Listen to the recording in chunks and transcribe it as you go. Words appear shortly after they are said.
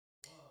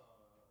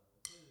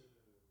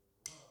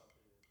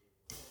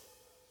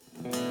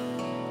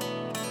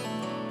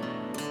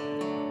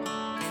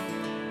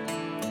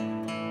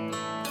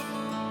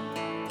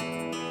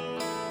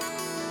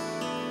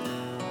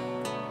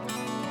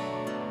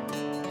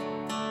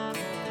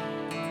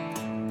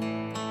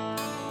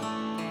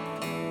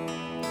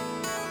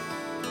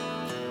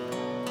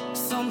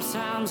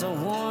Sometimes I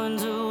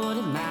wonder what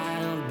it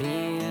might have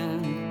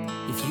been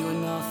if you were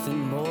nothing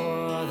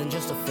more than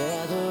just a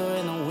feather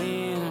in the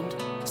wind.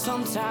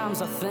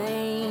 Sometimes I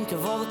think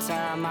of all the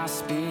time I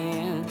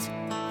spent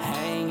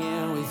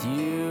hanging with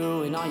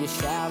you and all your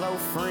shallow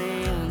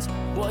friends.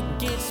 What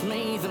gets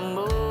me the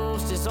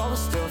most is all the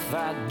stuff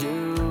I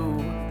do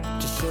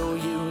to show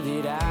you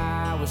that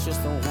I was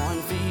just the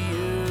one for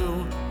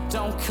you.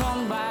 Don't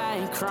come by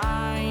and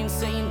crying,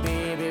 saying,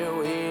 baby,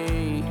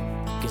 wait,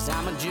 'cause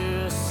I'ma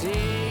just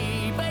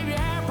say, baby,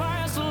 I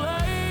passed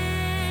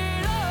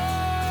late.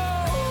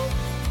 Oh.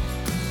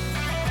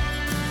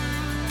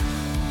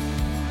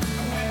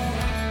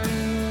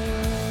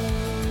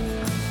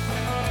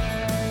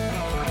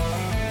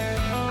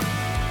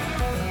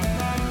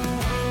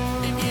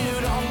 If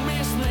you don't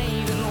miss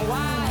me, then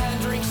why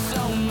drink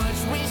so much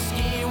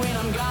whiskey when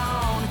I'm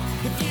gone?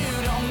 If you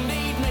don't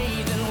need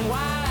me, then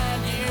why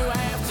do you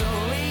have to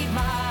lead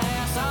my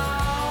ass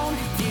on?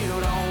 If you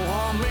don't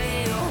want me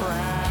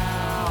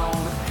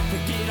around,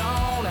 get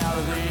on out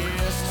of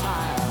this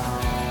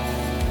town.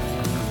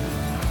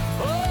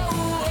 Oh,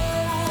 oh,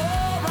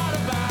 oh, right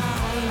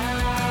about now.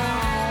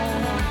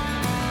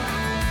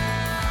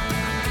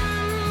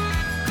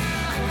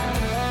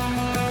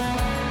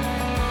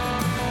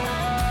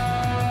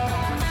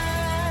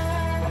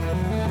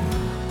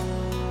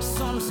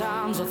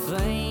 Sometimes I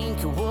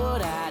think of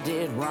what I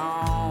did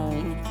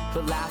wrong,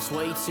 but life's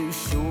way too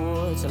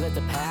short to let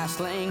the past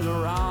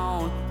linger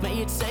on.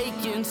 May it's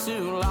taken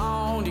too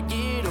long to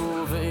get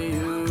over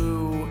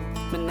you,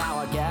 but now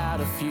I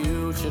got a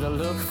future to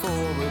look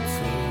forward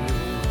to.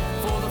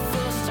 For the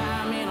first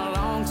time in a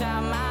long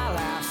time, my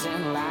life's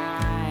in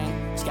line.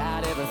 It's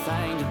got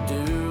everything to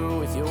do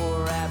with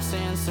your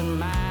absence and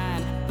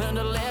mine. Learned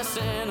a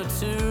lesson or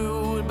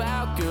two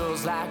about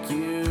girls like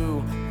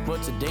you,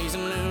 but today's a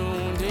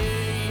new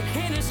day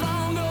and it's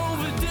long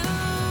overdue.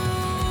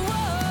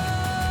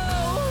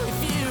 Oh, if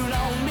you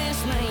don't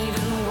miss me,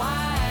 then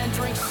why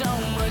drink so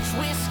much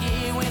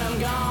whiskey when I'm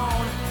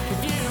gone?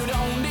 If you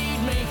don't need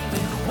me,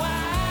 then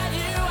why do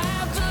you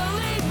have to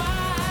leave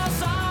my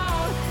house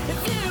on? If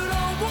you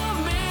don't want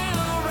me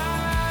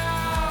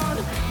around,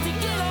 to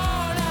get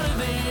on out of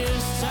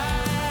this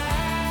town.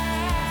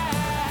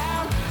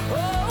 Oh,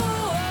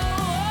 oh,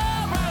 oh,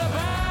 right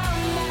about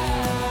now.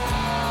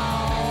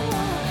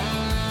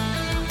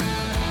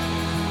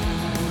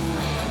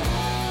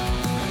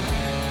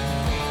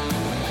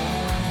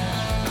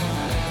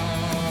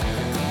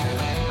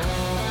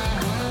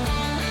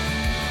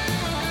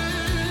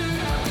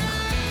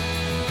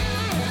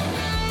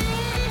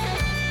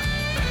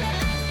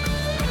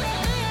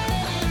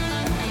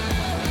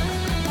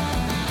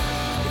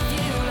 If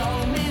you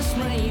don't miss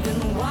me, then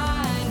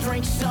why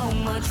drink so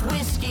much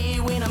whiskey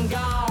when I'm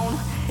gone?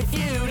 If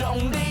you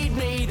don't need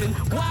me, then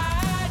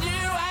why do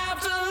you have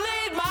to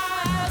lead my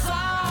ass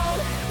on?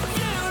 If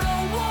you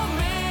don't want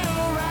me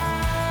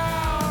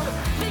around,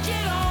 then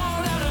get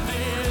on out of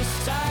this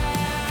town.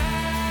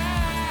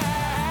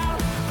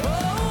 Oh,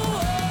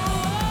 oh,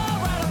 oh,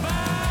 right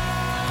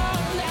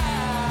about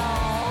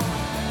now.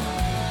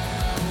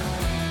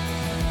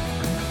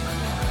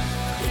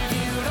 If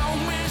you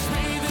don't miss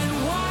me, then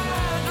why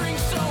drink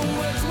so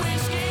much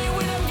whiskey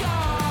when I'm gone?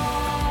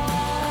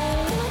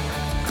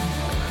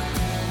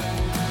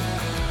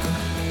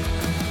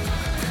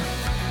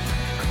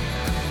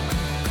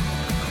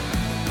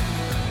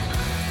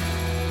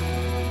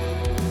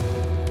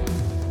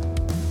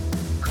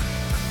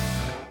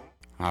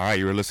 All right,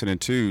 you were listening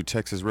to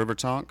Texas River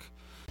Tonk.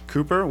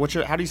 Cooper,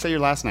 how do you say your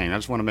last name? I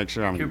just want to make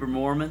sure I'm. Cooper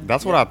Mohrmann.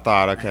 That's what I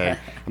thought. Okay, I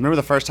remember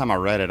the first time I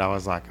read it, I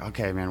was like,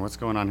 okay, man, what's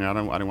going on here? I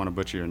didn't want to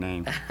butcher your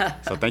name.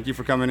 So thank you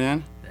for coming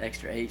in. The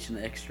extra H and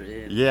the extra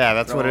N. Yeah,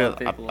 that's what it is.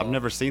 People I've off.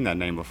 never seen that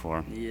name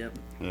before. Yep.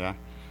 Yeah.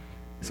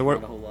 There's So where?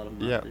 not a whole lot of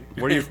them Yeah. out there.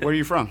 Where are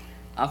you from?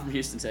 I'm from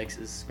Houston,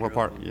 Texas. What Grew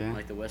part? up on, Yeah.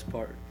 Like the west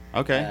part.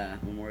 Okay.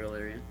 Memorial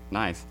area.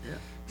 Nice. Yeah.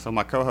 So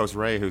my co-host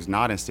Ray, who's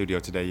not in studio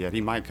today yet,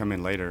 he might come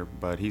in later,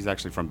 but he's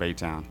actually from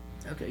Baytown.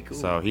 Okay, cool.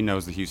 So he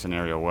knows the Houston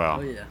area well.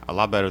 Oh, yeah. A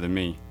lot better than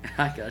me.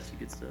 I got you.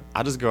 Good stuff.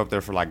 I just go up there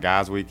for like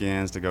guys'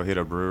 weekends to go hit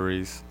up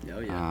breweries. Oh,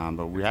 yeah.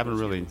 But we There's haven't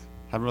those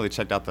really kids.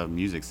 checked out the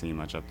music scene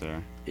much up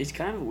there. It's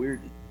kind of a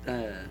weird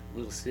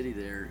little city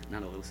there.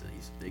 Not a little city,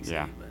 it's a big city,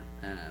 Yeah. but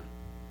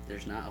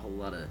there's not a whole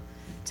lot of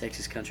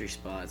Texas country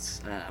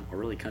spots, or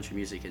really country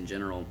music in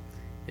general,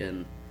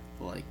 in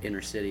like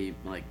inner city.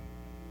 Like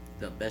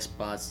the best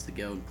spots to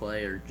go and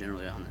play are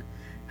generally on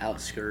the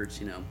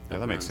outskirts, Yeah, up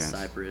that makes around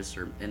sense. Cypress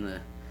or in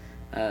the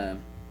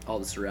all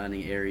the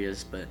surrounding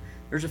areas. But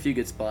there's a few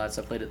good spots.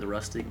 I played at the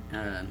Rustic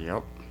Yep.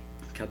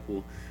 a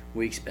couple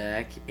weeks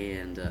back,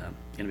 and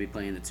gonna be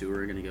playing the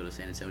tour. Gonna go to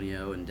San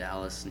Antonio and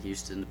Dallas and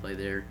Houston to play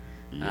there.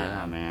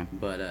 Yeah, man.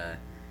 But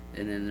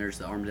and then there's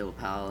the Armadillo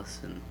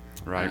Palace and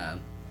Right.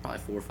 Probably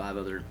 4 or 5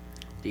 other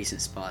decent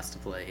spots to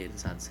play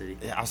inside the city.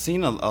 Yeah, I've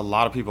seen a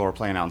lot of people are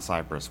playing out in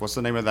Cypress. What's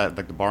the name of that?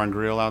 Like the Bar and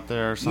Grill out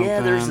there or something? Yeah,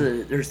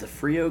 there's the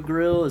Frio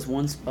Grill is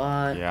one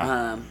spot.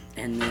 Yeah.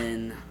 And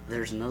then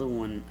there's another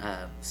one,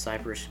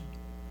 Cypress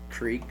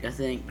Creek, I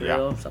think,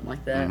 Grill, something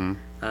like that.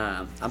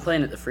 I'm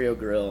playing at the Frio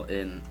Grill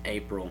in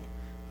April,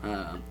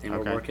 and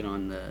we're working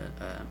on the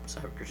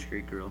Cypress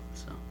Creek Grill.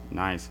 So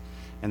nice.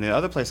 And the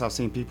other place I've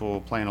seen people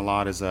playing a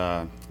lot is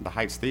the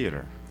Heights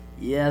Theater.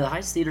 Yeah, the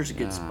Heights Theater's a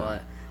good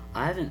spot.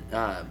 I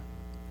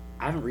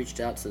haven't reached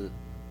out to the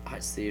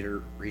Heights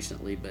Theater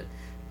recently, but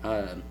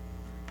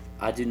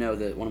I do know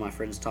that one of my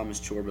friends, Thomas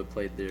Chorba,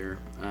 played there.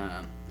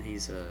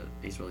 He's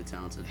really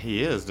talented.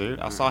 He is, dude.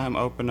 I saw him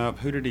open up.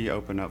 Who did he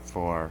open up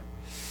for?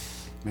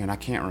 Man, I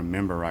can't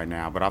remember right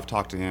now, but I've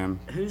talked to him.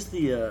 Who's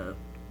the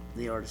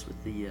artist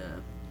with the?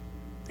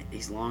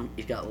 He's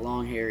got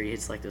long hair. He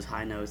hits like those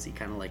high notes. He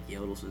kind of like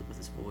yodels with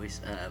his voice.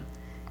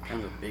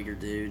 Kind of a bigger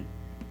dude.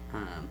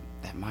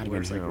 That might have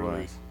been who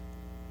it was.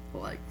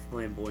 Like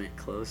flamboyant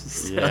clothes and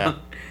stuff.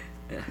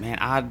 Yeah. Yeah. Man,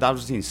 I've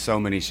just seen so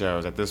many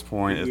shows at this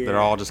point. They're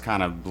all just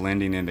kind of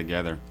blending in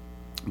together.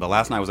 But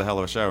last night was a hell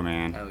of a show,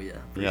 man. Oh yeah.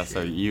 Yeah.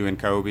 So you and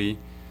Kobe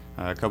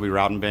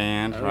Rowden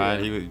Band, right?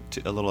 Yeah. He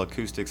was a little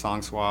acoustic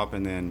song swap,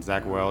 and then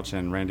Zach Welch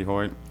and Randy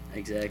Hoyt.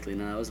 Exactly.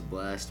 No, it was a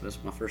blast. It was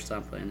my first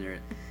time playing there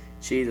at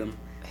Cheatham.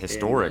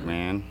 Historic, and,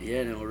 man.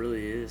 Yeah, no, it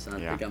really is. I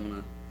think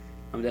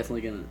I'm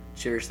definitely gonna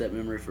cherish that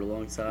memory for a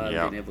long time.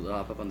 Yep. Being able to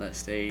hop up on that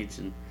stage,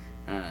 and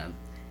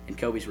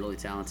Kobe's really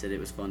talented. It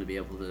was fun to be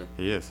able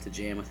to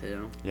jam with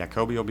him. Yeah,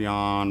 Kobe will be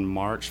on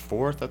March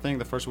 4th, I think,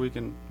 the first week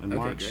in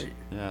March. Great.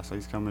 Yeah, so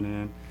he's coming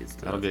in. Good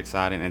stuff. That'll be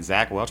exciting. And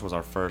Zach Welch was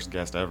our first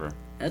guest ever.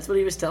 That's what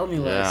he was telling me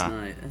last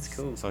night. That's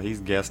cool. So he's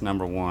guest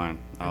number one.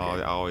 Okay.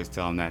 I always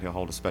tell him that. He'll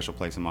hold a special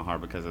place in my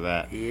heart because of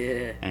that.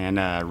 Yeah. And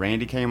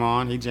Randy came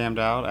on. He jammed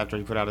out after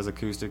he put out his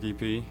acoustic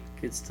EP.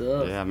 Good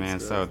stuff. Yeah, Good man.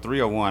 stuff. So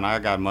 301, I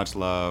got much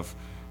love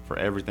for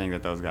everything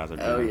that those guys are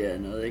doing. Oh, yeah.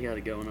 No, they got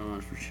it going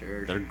on for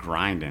sure. They're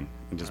grinding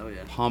and just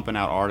pumping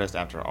out artist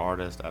after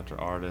artist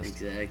after artist.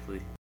 Exactly.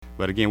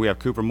 But again, we have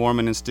Cooper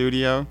Mohrmann in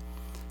studio.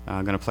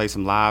 I'm going to play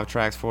some live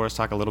tracks for us,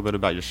 talk a little bit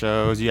about your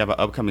shows. You have an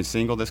upcoming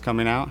single that's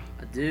coming out?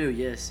 I do,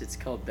 yes. It's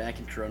called Back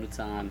in Corona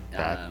Time.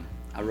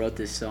 I wrote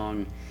this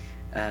song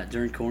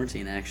during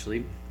quarantine,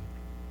 actually.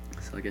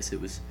 So I guess it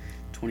was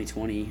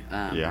 2020,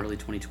 early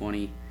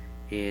 2020.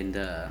 And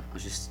I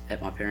was just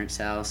at my parents'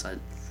 house.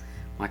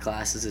 My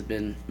classes had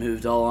been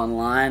moved all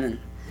online, and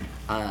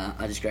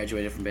I just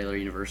graduated from Baylor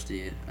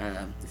University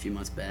a few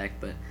months back.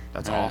 But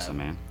that's awesome,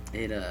 man.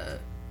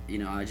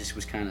 I just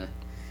was kind of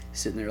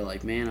sitting there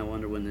like, man, I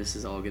wonder when this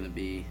is all going to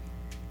be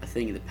a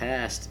thing of the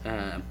past.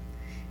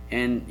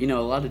 And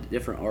a lot of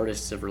different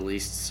artists have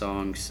released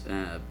songs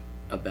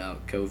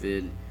about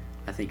COVID.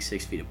 I think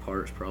 6 Feet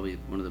Apart is probably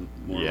one of the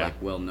more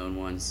well-known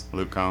ones.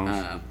 Luke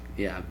Combs.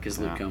 Because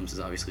Luke Combs is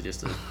obviously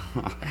just a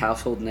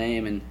household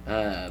name, and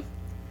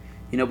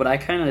but I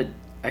kind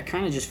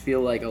of just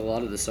feel like a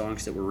lot of the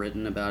songs that were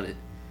written about it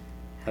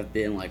have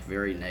been like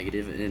very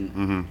negative,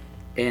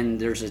 and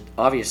there's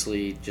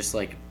obviously just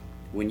like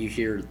when you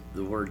hear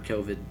the word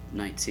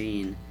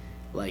COVID-19,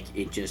 like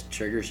it just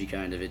triggers you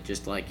kind of. It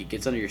just like it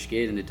gets under your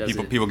skin, and it does.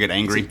 People get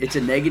angry. It's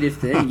a negative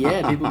thing.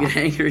 Yeah, people get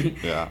angry.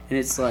 Yeah. And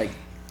it's like,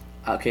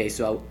 okay,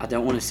 so I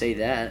don't want to say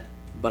that,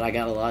 but I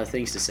got a lot of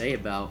things to say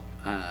about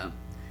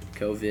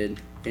COVID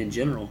in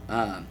general.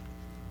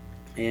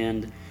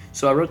 And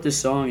so I wrote this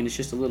song, and it's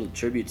just a little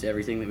tribute to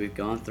everything that we've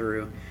gone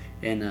through,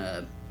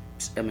 and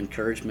some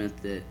encouragement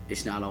that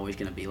it's not always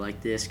going to be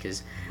like this.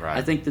 Because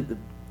I think that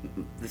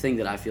the thing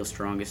that I feel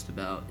strongest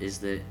about is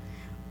that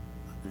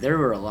there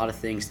were a lot of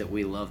things that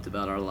we loved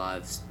about our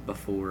lives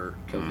before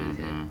COVID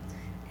hit.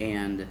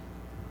 And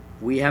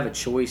we have a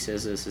choice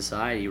as a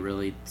society,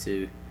 really,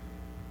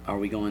 are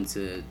we going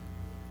to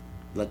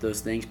let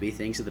those things be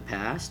things of the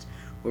past,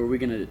 or are we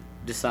going to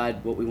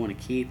decide what we want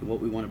to keep and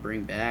what we want to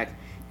bring back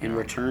and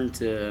return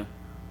to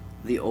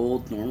the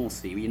old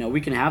normalcy?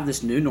 We can have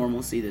this new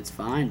normalcy that's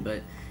fine,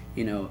 but,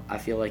 I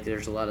feel like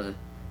there's a lot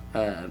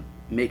of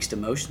mixed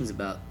emotions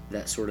about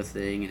that sort of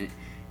thing, and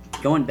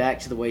going back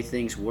to the way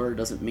things were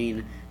doesn't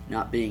mean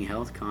not being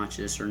health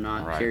conscious or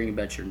not caring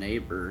about your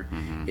neighbor.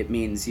 It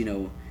means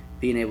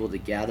being able to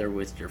gather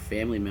with your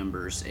family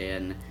members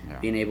and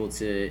being able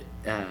to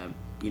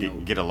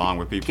get along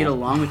with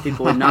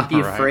people and not be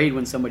afraid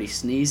when somebody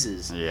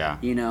sneezes.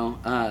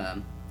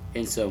 And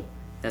so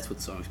that's what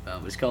the song's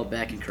about. But it's called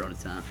Back in Corona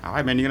Time. All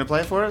right, man, you gonna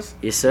play it for us?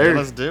 Yes, sir. Yeah,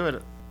 let's do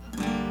it.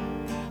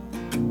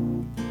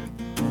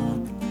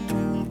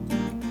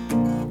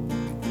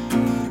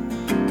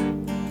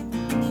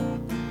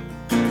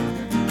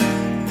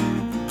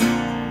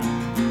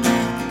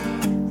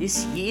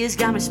 This year's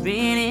got me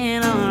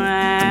spinning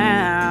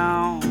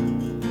around.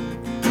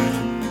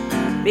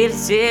 Barely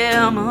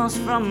 10 months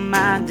from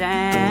my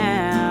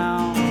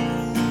down.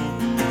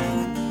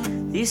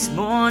 This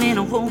morning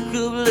I woke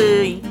up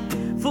late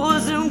for a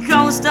Zoom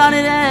call that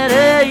started at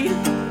 8.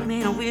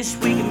 Man, I wish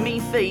we could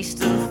meet face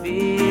to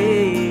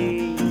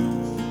face.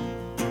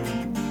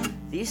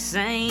 This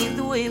ain't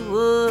the way it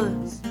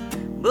was,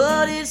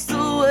 but it's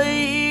the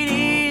way it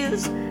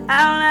is.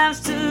 Our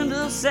lives turned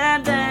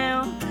upside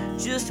down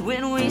just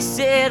when we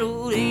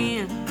settled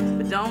in.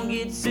 But don't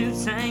get too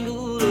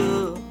tangled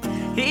up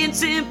in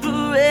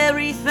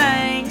temporary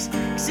things,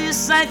 'cause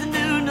this ain't the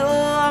new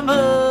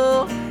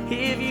normal.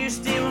 If you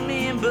still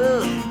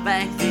remember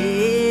back then,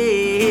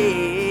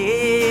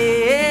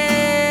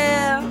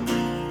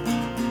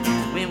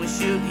 when we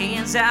shook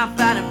hands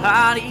outside a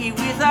party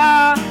with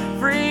our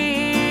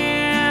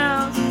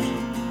friends.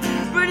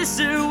 Pretty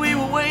soon we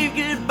will wave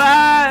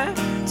goodbye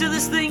to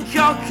this thing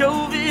called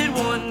COVID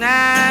one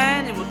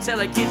night, and we'll tell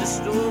our kids a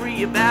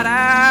story about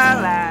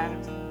our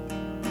lives.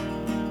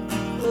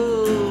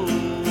 Oh,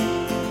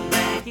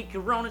 back in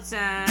Corona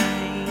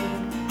time.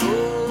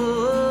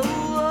 Oh,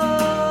 oh,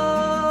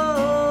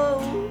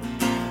 oh.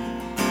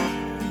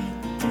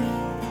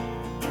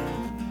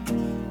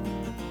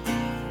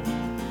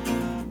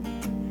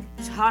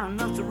 It's hard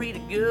enough to read a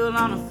girl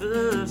on a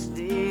first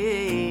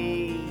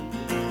day.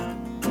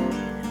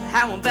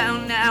 How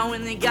about now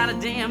when they got a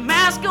damn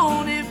mask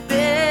on their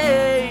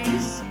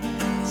face?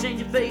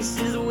 Changing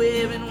faces,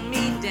 wearing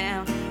me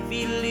down.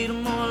 Feel a little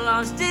more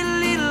lost, a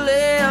little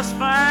less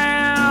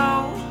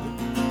found.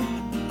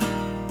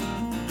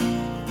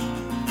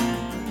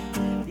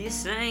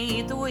 This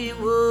ain't the way it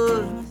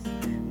was,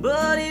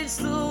 but it's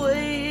the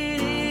way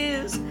it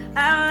is.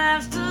 Our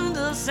lives turned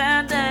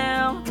upside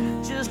down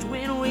just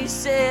when we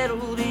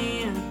settled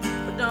in.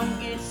 But don't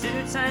get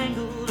too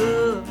tangled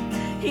up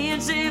in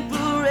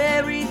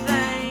temporary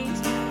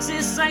things.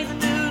 This ain't the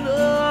new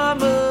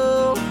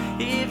normal.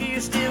 If you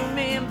still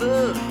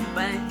remember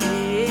back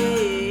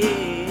then,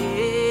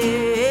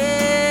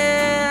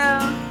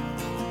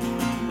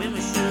 when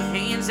we shook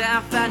hands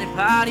outside a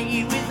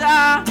party with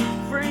our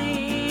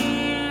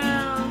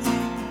friends.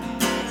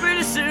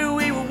 Pretty soon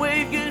we will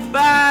wave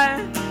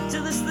goodbye to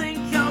this thing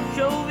called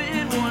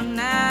COVID one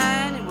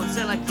night, and we'll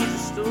tell our kids a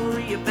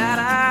story about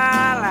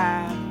our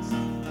lives.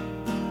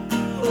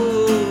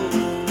 Oh,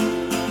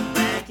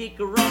 kick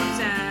Corona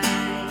time.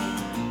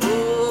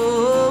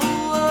 Oh,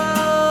 oh,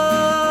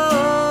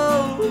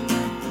 oh.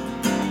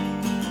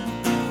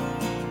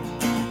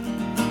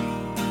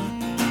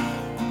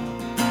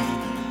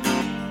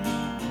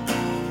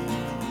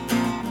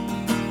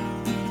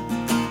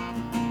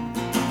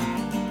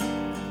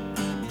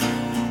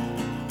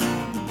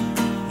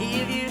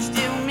 If you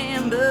still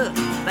remember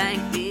back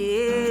then,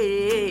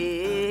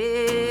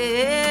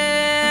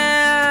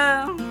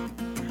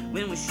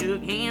 when we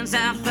shook hands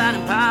outside a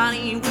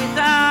party with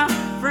our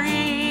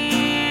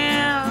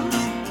friends.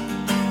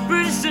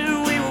 Pretty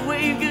soon we will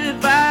wave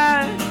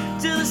goodbye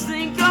to this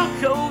thing called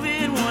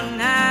COVID one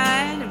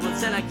night, and we'll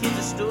tell our kids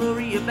a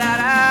story about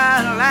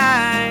our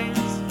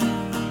lives.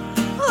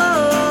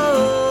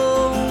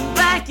 Oh,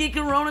 back in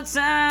Corona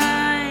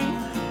time.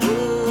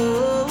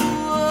 Oh,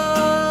 oh,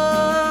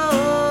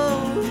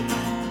 oh.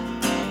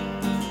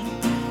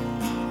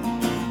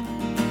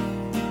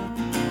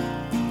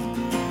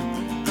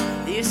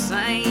 This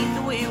ain't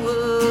the way it was,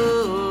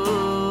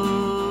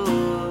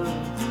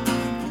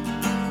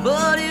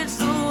 but it's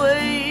the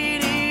way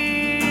it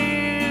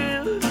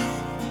is.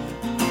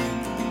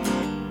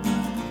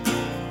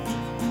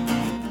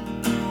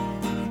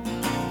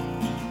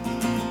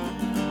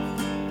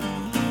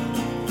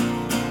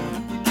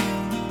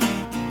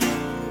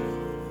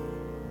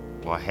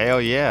 Well, hell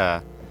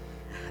yeah.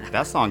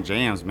 That song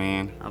jams,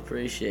 man. I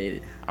appreciate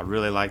it. I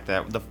really like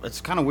that.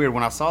 It's kind of weird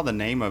when I saw the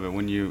name of it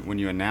when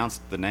you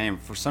announced the name.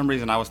 For some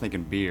reason, I was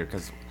thinking beer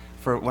because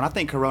when I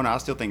think Corona, I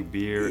still think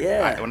beer.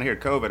 Yeah. When I hear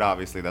COVID,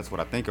 obviously, that's what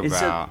I think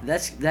about.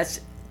 That's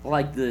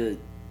like the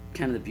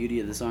kind of the beauty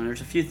of the song. There's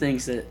a few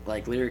things that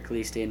like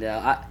lyrically stand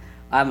out.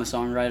 I'm a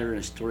songwriter and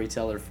a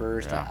storyteller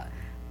first. Yeah.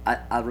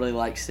 I really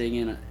like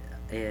singing,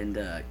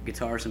 and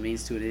guitar is a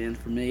means to an end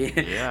for me.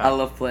 Yeah. I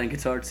love playing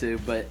guitar too,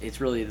 but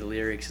it's really the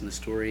lyrics and the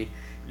story.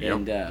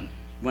 Yep. And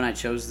when I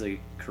chose the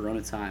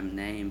Corona Time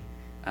name,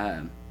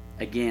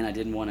 again, I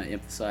didn't want to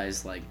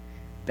emphasize like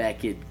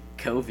back in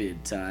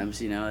COVID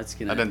times. You know, it's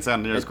gonna. That didn't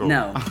sound near as cool.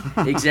 No,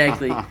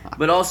 exactly.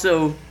 But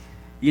also,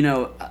 you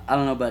know, I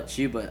don't know about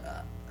you,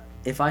 but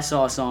if I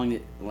saw a song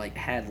that like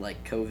had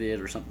like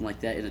COVID or something like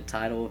that in the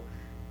title,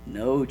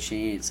 no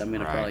chance I'm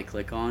gonna probably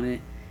click on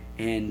it,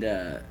 and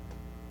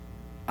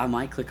I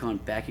might click on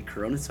Back at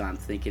Corona Time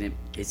thinking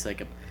it's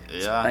like a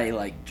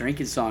like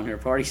drinking song or a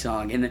party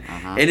song, and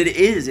it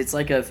is. It's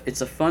like it's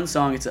a fun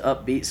song. It's an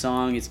upbeat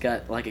song. It's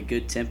got like a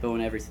good tempo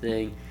and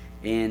everything,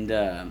 and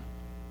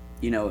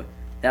you know,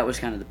 that was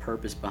kind of the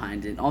purpose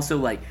behind it. And also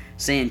like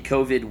saying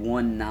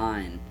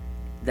COVID-19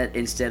 that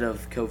instead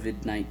of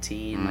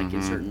COVID-19 like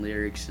in certain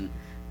lyrics, and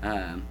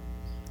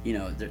you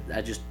know,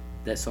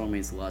 that song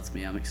means a lot to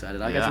me. I'm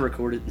excited. I got to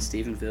record it in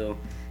Stephenville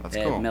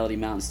at Melody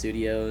Mountain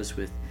Studios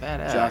with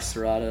Josh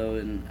Serrato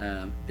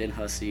and Ben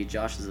Hussey.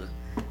 Josh is a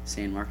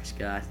San Marcos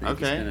guy. I think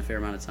he spent a fair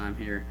amount of time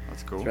here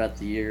throughout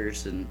the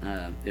years, and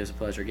it was a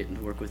pleasure getting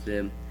to work with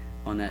them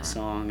on that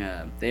song.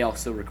 They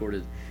also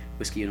recorded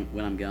Whiskey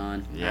When I'm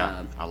Gone.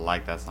 Yeah, I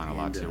like that song a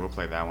lot too. We'll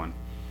play that one.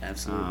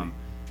 Absolutely.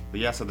 But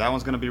yeah, so that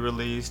one's going to be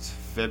released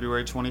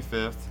February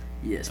 25th.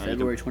 Yes,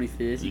 February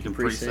 25th. You can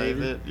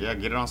pre-save it. Yeah,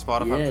 get it on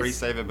Spotify,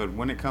 pre-save it. But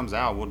when it comes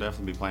out, we'll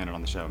definitely be playing it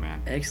on the show,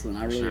 man. Excellent.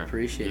 I really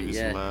appreciate it. Give you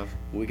some love.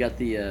 We got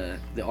the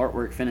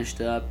artwork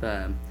finished up.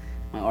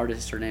 my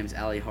artist, her name's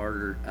Allie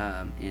Harder,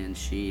 and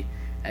she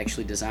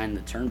actually designed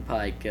the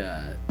Turnpike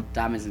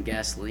Diamonds and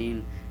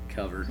Gasoline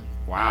cover.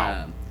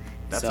 Wow.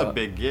 That's a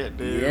big get,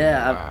 dude.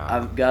 Yeah, wow.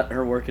 I've got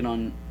her working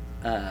on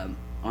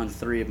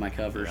 3 of my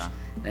covers, Yeah.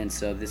 and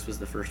so this was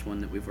the first one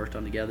that we've worked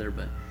on together.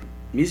 But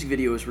music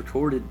video was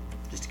recorded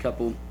just a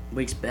couple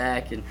weeks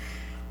back, and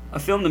I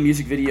filmed the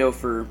music video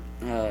for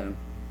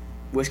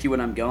Whiskey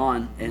When I'm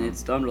Gone, and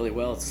it's done really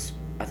well.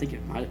 I think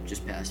it might have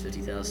just passed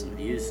 50,000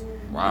 views.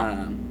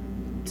 Wow.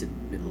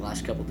 The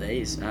last couple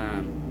days.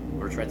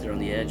 We're right there on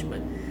the edge,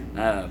 but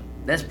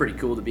that's pretty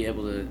cool to be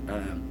able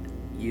to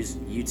use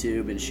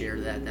YouTube and share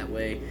that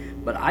way.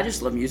 But I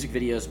just love music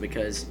videos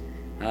because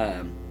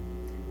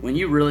when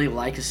you really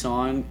like a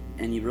song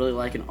and you really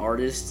like an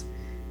artist,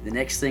 the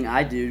next thing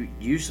I do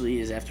usually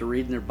is after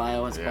reading their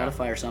bio on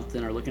Spotify or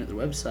something, or looking at their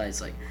website,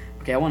 it's like,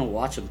 okay, I want to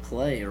watch them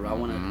play, or I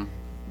want to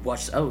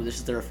watch, this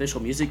is their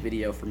official music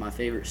video for my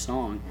favorite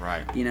song.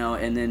 Right. You know,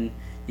 and then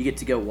you get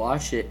to go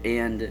watch it,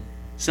 and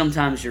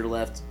sometimes you're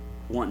left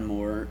wanting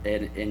more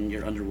and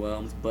you're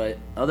underwhelmed, but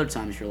other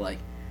times you're like,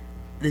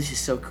 this is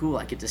so cool.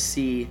 I get to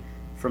see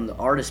from the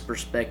artist's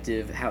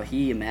perspective how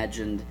he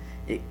imagined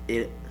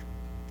it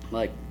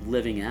like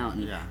living out.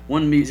 And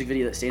one music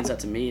video that stands out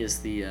to me is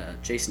the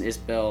Jason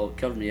Isbell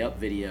Cover Me Up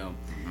video.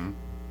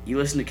 You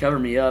listen to Cover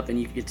Me Up and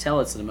you can tell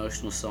it's an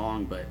emotional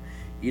song, but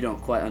you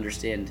don't quite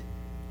understand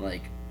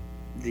like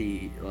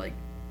the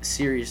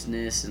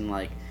seriousness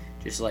and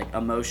just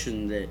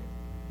emotion that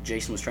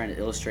Jason was trying to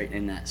illustrate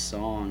in that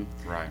song.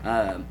 Right.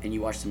 And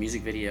you watch the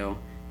music video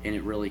and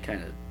it really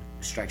kind of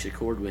strikes a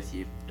chord with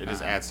you. It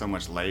just adds so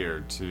much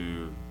layer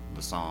to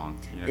the song.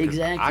 You know,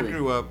 Exactly. I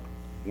grew up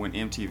when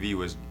MTV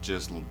was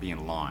just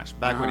being launched.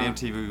 Back when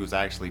MTV was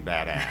actually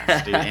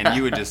badass, dude, and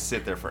you would just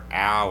sit there for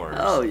hours.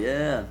 Oh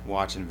yeah.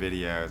 Watching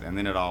videos, and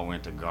then it all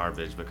went to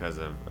garbage because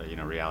of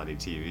reality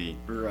TV.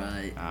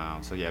 Right.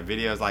 So yeah,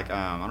 videos like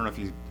I don't know if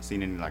you've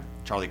seen any like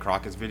Charlie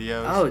Crockett's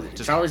videos. Oh,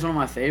 just Charlie's one of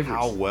my favorites.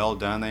 how well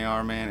done they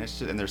are, man. It's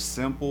just, and they're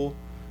simple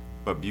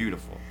but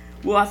beautiful.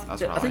 Well, I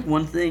I think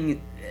one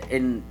thing,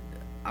 and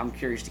I'm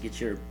curious to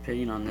get your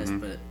opinion on this,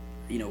 but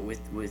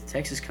with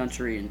Texas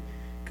country and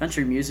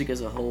country music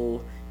as a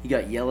whole, you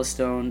got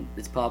Yellowstone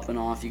that's popping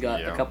off. You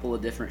got a couple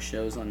of different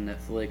shows on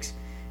Netflix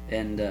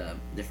and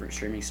different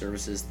streaming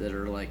services that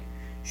are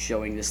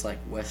showing this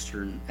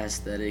Western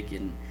aesthetic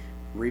and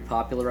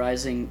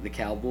repopularizing the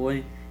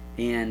cowboy.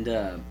 And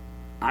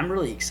I'm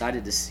really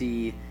excited to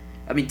see.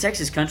 I mean,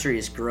 Texas country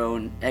has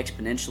grown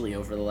exponentially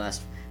over the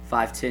last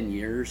 5-10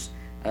 years,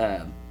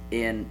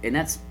 and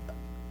that's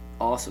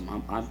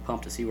awesome. I'm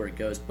pumped to see where it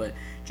goes. But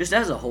just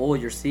as a whole,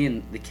 you're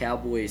seeing the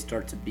cowboys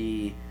start to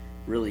be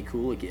really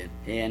cool again,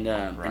 and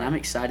I'm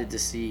excited to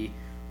see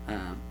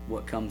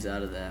what comes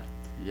out of that.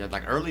 Yeah,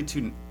 early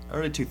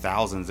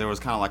 2000s, there was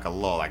kind of a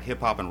lull. Hip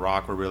hop and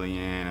rock were really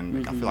in,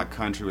 and I feel like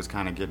country was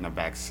kind of getting a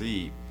back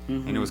seat,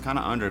 and it was kind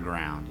of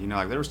underground.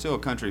 There were still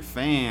country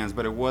fans,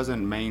 but it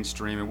wasn't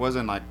mainstream. It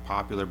wasn't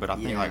popular. But I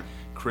think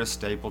Chris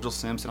Staples, Jill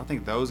Simpson, I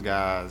think those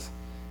guys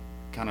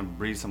kind of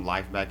breathed some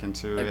life back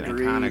into it and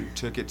kind of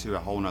took it to a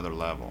whole nother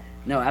level.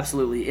 No,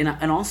 absolutely,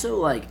 and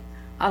also I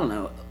don't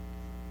know.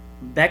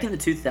 Back in the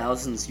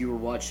 2000s, you were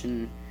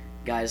watching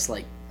guys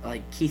like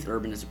Keith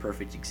Urban is a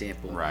perfect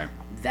example. Right.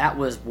 That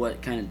was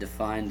what kind of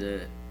defined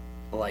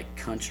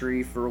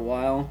country for a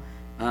while,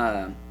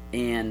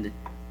 and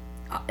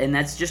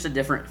that's just a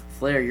different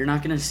flair. You're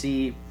not going to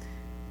see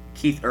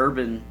Keith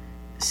Urban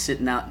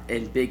sitting out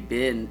in Big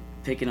Bend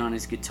picking on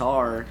his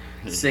guitar,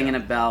 singing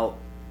about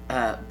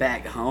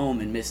back home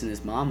and missing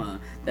his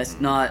mama.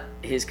 That's not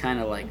his kind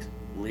of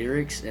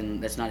lyrics,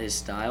 and that's not his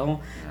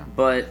style. Yeah.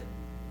 But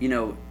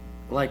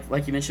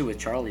like you mentioned with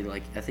Charlie,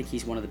 I think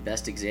he's one of the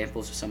best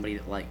examples of somebody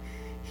that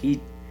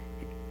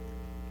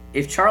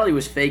if Charlie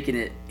was faking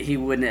it, he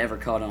wouldn't have ever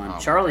caught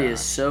on. Charlie is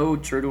so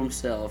true to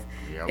himself,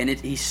 and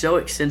he's so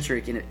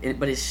eccentric,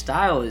 but his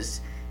style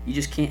is, you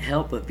just can't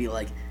help but be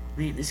like,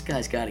 man, this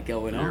guy's got it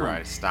going on. You're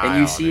right, style.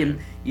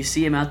 And you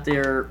see him out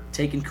there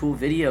taking cool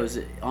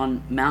videos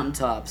on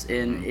mountaintops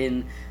and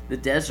in the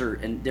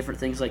desert and different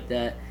things like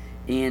that.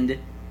 And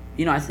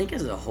I think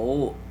as a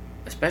whole,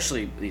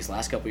 especially these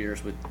last couple of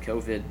years with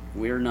COVID,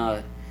 we're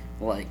not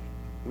we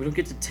don't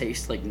get to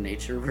taste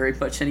nature very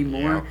much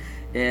anymore.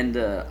 Yeah. And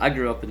I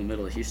grew up in the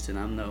middle of Houston.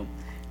 I'm no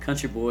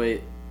country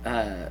boy,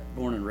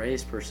 born and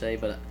raised per se,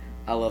 but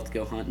I love to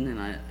go hunting, and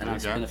I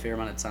spend a fair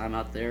amount of time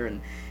out there,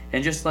 and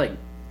just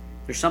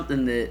there's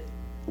something that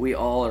we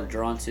all are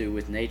drawn to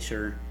with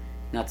nature.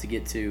 Not to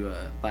get too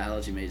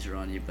biology major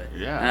on you, but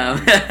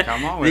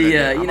come on with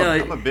it.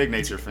 I'm a big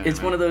nature fan.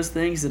 It's one of those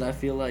things that I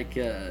feel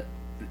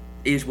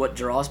is what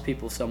draws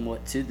people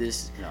somewhat to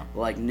this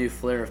new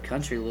flair of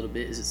country a little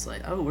bit. Is it's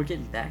we're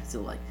getting back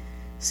to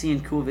seeing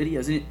cool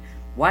videos. And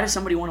why does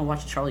somebody want to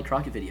watch a Charlie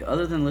Crockett video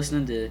other than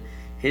listening to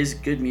his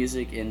good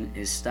music and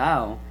his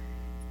style?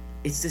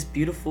 It's this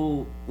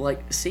beautiful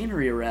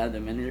scenery around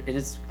him, and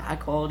it's high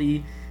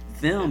quality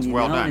film. It's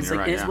well done. And it's You're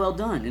right, it's well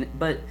done.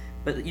 But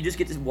you just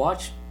get to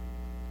watch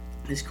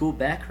this cool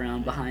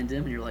background behind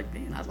him, and you're like,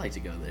 man, I'd like to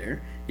go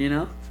there, you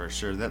know? For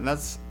sure.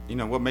 That's,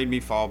 what made me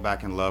fall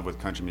back in love with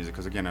country music.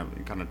 Because, again,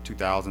 in kind of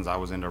 2000s, I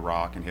was into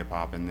rock and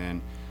hip-hop. And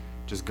then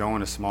just going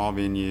to small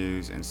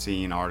venues and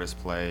seeing artists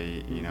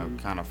play,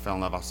 kind of fell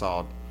in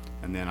love.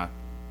 And then I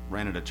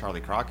ran into Charlie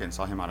Crockett and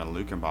saw him out at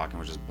Lukenbach and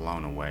was just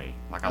blown away.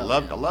 Like, I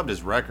loved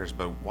his records,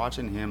 but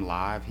watching him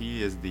live,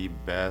 he is the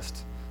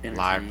best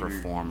live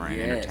performer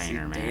and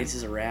entertainer, man. He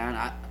dances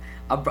around.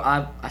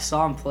 I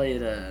saw him play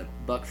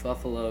at Buck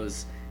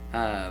Buffalo's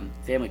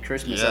family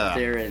Christmas up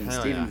there in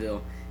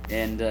Stephenville,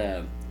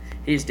 and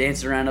he was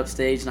dancing around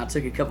upstage, and I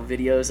took a couple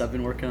videos. I've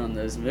been working on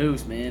those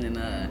moves, man,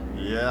 and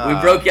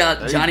we broke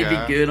out Johnny Be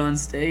Good on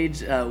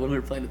stage when we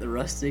were playing at the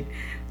Rustic.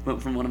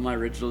 Went from one of my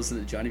originals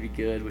into Johnny Be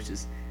Good, which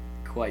is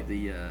quite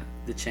the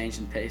change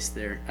in pace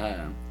there,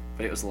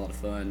 but it was a lot of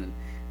fun,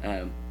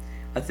 and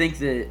I think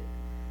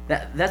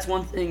that's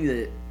one thing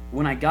that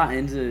when I got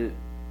into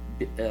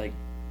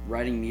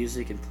writing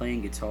music and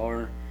playing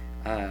guitar,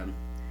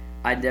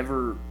 I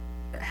never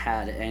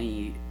had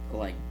any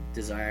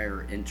desire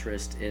or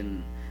interest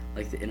in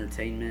the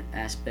entertainment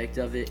aspect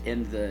of it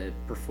and the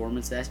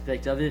performance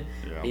aspect of it,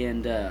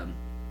 and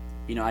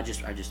I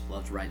just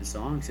loved writing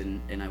songs,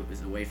 and it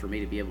was a way for me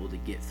to be able to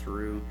get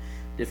through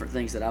different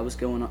things that I was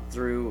going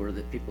through or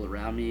that people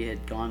around me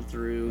had gone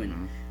through,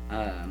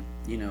 and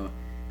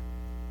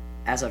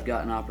as I've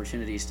gotten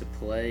opportunities to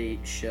play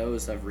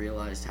shows, I've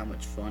realized how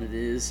much fun it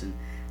is, and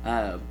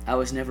I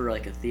was never a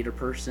theater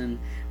person.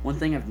 One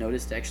thing I've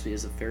noticed actually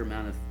is a fair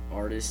amount of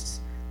artists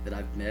that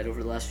I've met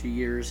over the last few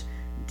years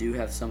do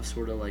have some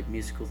sort of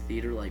musical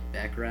theater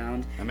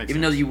background,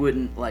 even though you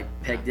wouldn't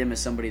peg them as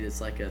somebody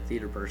that's a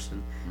theater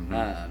person,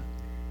 but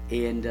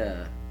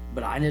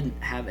I didn't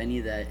have any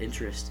of that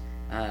interest,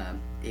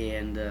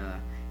 and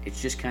it's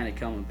just kind of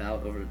come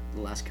about over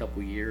the last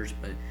couple years,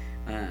 but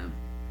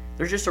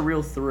there's just a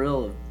real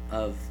thrill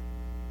of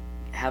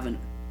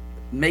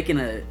making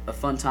a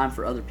fun time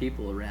for other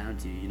people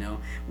around you,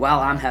 while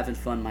I'm having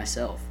fun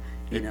myself.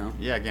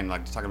 Yeah, again,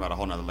 talking about a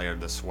whole nother layer,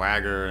 the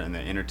swagger and the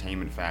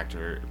entertainment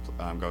factor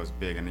goes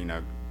big, and you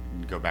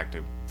go back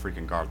to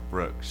freaking Garth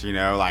Brooks,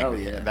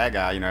 that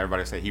guy,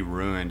 everybody say he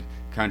ruined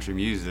country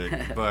music,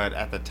 but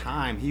at the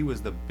time he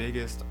was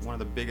one of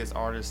the biggest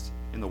artists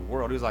in the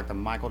world. He was like the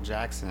Michael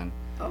Jackson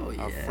of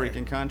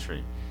freaking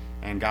country,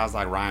 and guys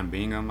like Ryan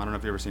Bingham. I don't know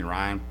if you ever seen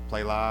Ryan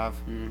play live.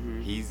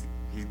 He's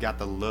got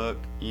the look,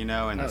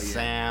 and the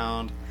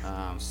sound,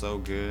 so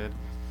good.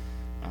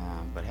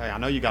 But hey, I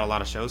know you got a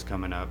lot of shows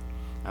coming up.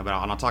 And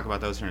I'll talk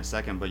about those here in a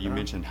second, but you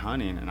mentioned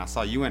hunting, and I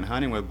saw you went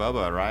hunting with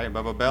Bubba, right?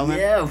 Bubba Bellin?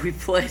 Yeah, we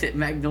played at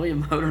Magnolia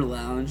Motor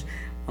Lounge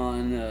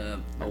on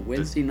a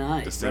Wednesday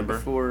night, December. Right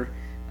before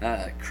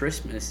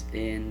Christmas,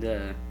 and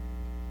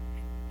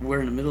we're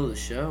in the middle of the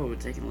show, we're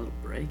taking a little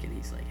break, and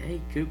he's like,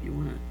 hey, Coop, you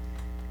want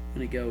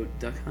to go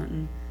duck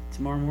hunting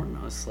tomorrow morning?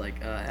 I was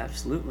like,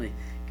 absolutely,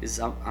 because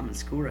I'm in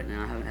school right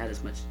now. I haven't had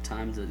as much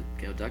time to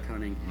go duck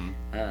hunting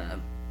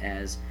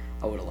as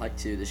I would have liked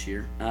to this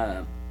year,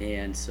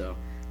 and so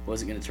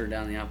wasn't going to turn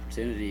down the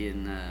opportunity,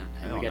 and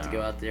we got to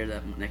go out there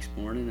that next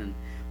morning, and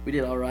we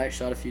did all right,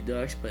 shot a few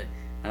ducks, but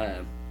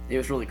it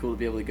was really cool to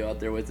be able to go out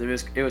there with him.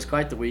 It was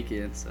quite the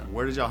weekend. So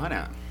where did y'all hunt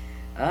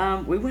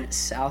at? We went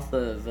south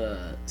of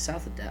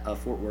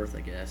Fort Worth,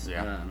 I guess.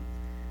 Yeah.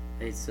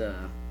 It's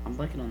I'm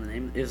blanking on the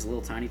name. It was a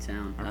little tiny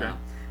town. Okay.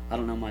 I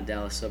don't know my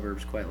Dallas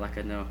suburbs quite like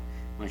I know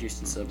my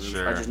Houston suburbs.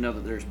 Sure. I just know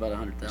that there's about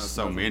 100,000.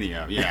 So many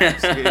of them. Yeah,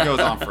 it goes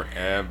on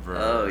forever.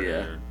 Oh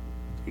yeah,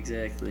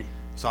 exactly.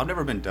 So I've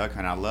never been duck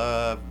hunting. I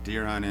love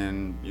deer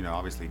hunting,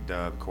 obviously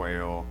dove,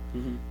 quail,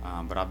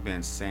 but I've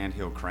been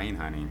sandhill crane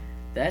hunting.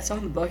 That's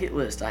on the bucket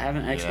list. I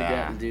haven't actually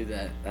gotten to do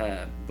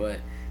that, but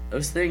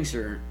those things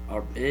are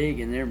big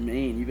and they're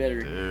mean. You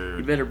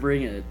better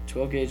bring a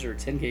 12 gauge or a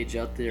 10 gauge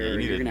out there, or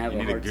you're gonna have a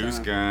hard time. You need a goose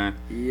gun,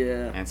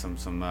 and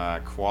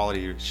some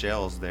quality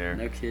shells there.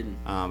 No kidding.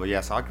 But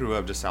yeah, so I grew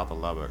up just south of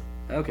Lubbock.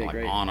 Okay,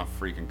 great. On a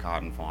freaking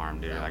cotton farm,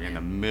 dude, in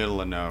the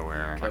middle of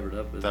nowhere, covered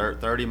up with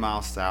 30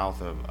 miles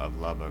south of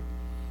Lubbock.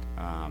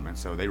 And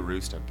so they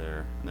roost up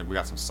there. And then we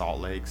got some salt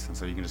lakes, and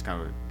so you can just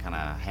kind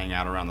of hang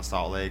out around the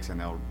salt lakes,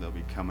 and they'll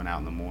be coming out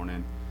in the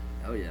morning.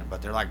 Oh yeah.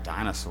 But they're like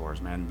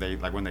dinosaurs, man. They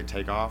when they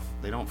take off,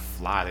 they don't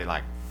fly. They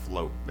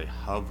float. They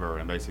hover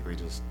and basically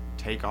just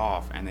take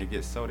off, and they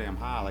get so damn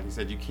high. Like you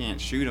said, you can't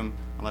shoot them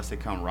unless they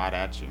come right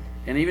at you.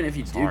 And even if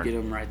you do get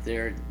them right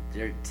there,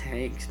 they're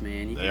tanks,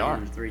 man. You can hit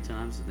them 3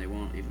 times and they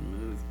won't even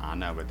move. I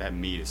know, but that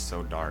meat is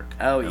so dark.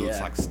 Oh it yeah. It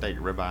looks like steak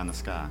ribeye in the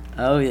sky.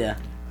 Oh yeah.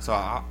 So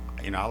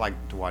I like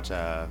to watch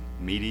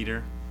Meat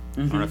Eater. I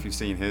don't know if you've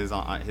seen his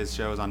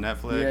shows on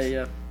Netflix.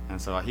 Yeah.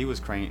 And so he was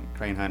crane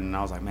hunting, and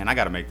I was like, man, I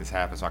got to make this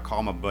happen. So I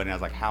called my buddy, and I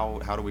was like, how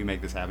do we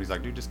make this happen? He's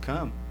like, dude, just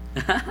come.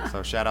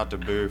 So shout out to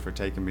Boo for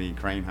taking me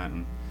crane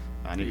hunting.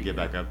 I need to get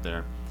back up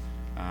there.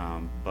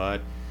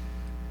 But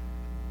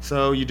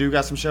so you do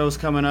got some shows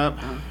coming up,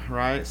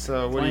 right?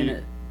 So what playing do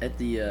you at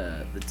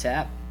the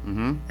Tap,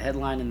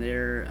 headlining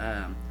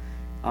there.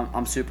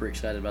 I'm super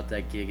excited about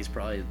that gig. It's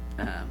probably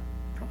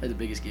the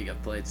biggest gig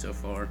I've played so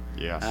far.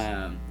 Yes.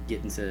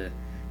 Getting to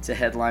to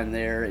headline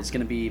there. It's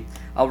going to be,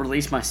 I'll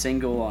release my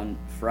single on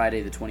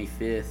Friday the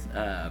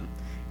 25th,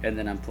 and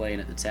then I'm playing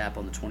at the Tap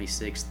on the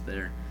 26th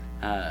there.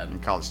 In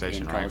College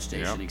Station, right? College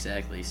Station, yep.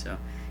 Exactly. So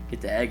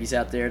get the Aggies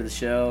out there to the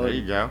show. There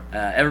you go.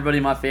 Everybody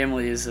in my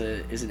family is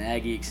an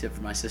Aggie except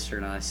for my sister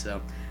and I,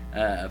 so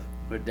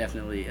we're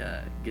definitely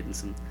getting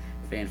some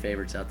fan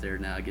favorites out there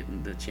now,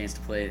 getting the chance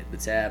to play at the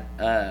Tap.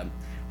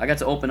 I got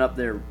to open up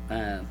there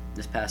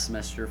this past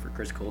semester for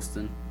Chris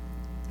Colston.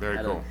 Very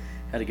cool.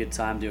 Had a good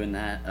time doing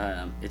that.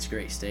 It's a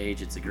great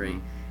stage. It's a great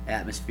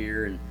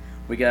atmosphere, and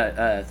we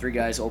got 3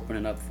 guys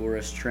opening up for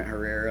us. Trent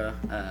Herrera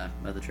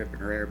of the Trent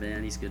Herrera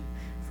Band. He's a good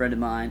friend of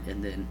mine,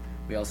 and then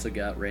we also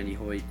got Randy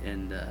Hoyt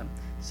and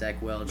Zach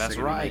Welch. That's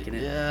right. Making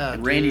it. Yeah,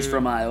 and Randy's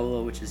from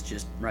Iola, which is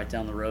just right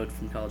down the road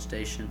from College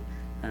Station,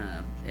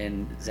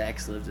 and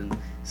Zach's lived in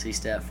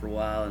Seastat for a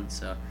while, and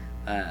so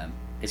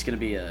it's going to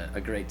be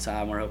a great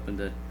time. We're hoping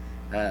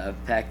to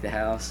pack the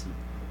house.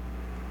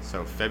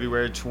 So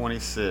February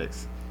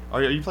 26th.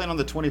 Are you playing on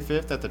the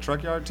 25th at the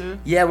Truck Yard too?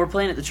 Yeah, we're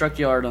playing at the Truck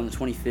Yard on the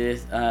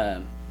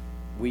 25th.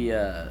 We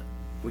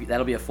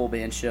that'll be a full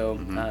band show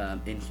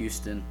in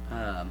Houston,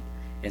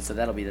 and so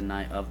that'll be the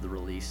night of the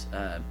release.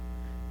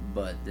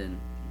 But then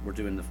we're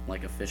doing the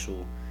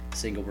official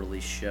single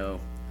release show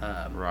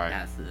right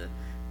at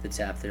the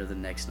Tap there the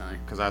next night.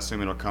 Because I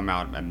assume it'll come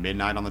out at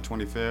midnight on the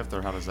 25th,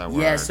 or how does that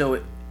work? Yeah,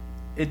 so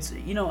it's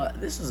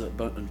this is a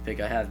bone to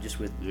pick I have just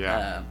with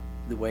the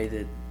way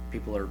that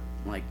people are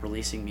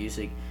releasing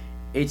music.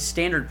 It's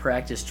standard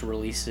practice to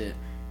release it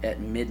at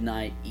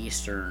midnight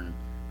Eastern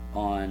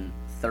on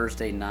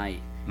Thursday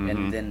night,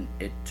 and then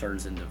it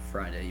turns into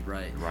Friday,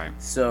 right? Right.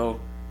 So,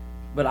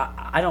 but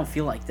I don't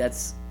feel like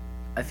that's.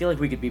 I feel like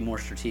we could be more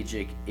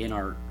strategic in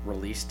our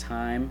release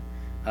time,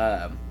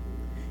 but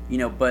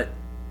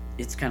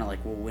it's kind of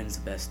like, well, when's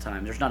the best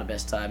time? There's not a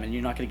best time, and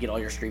you're not going to get all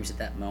your streams at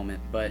that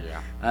moment. But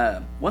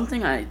one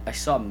thing I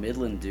saw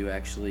Midland do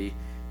actually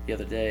the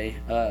other day,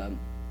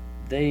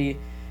 they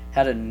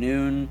had a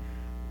noon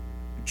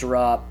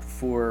drop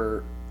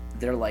for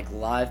their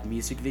live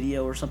music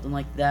video or something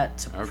like that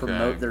to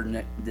promote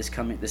their this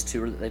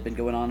tour that they've been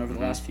going on over the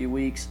last few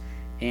weeks.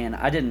 And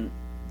I didn't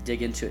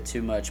dig into it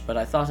too much, but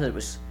I thought that it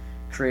was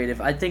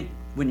creative. I think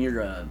when you're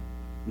a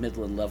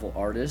Midland level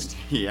artist,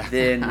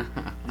 then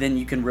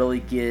you can really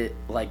get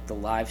the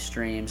live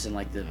streams and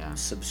the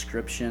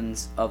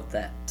subscriptions of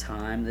that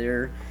time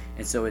there,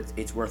 and so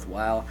it's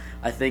worthwhile.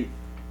 I think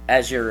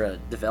as you're a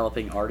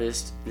developing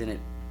artist, then it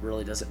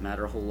really doesn't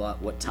matter a whole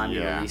lot what time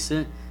you release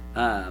it.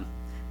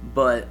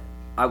 But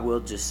I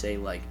will just say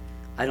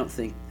I don't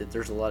think that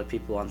there's a lot of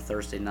people on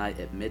Thursday night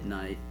at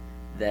midnight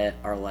that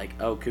are like,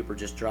 oh, Cooper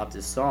just dropped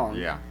his song.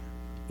 Yeah.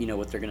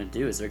 What they're going to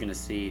do is they're going to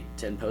see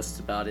 10 posts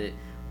about it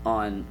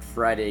on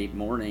Friday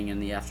morning in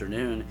the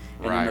afternoon,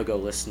 and then they'll go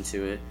listen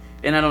to it.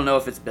 And I don't know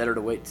if it's better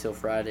to wait till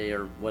Friday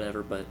or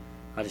whatever, but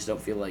I just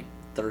don't feel like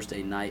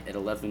Thursday night at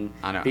 11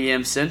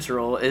 p.m.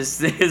 Central is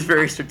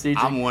very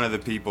strategic. I'm one of the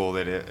people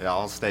that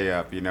I'll stay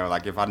up,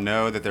 if I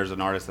know that there's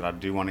an artist that I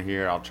do want to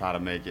hear, I'll try to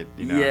make it,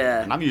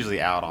 Yeah. And I'm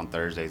usually out on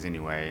Thursdays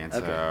anyway, and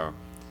so,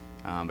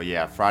 but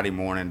yeah, Friday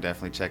morning,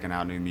 definitely checking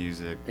out new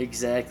music.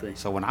 Exactly.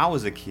 So when I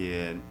was a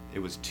kid, it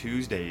was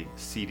Tuesday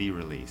CD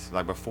release,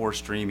 before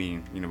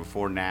streaming,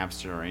 before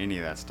Napster or any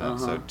of that stuff.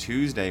 So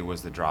Tuesday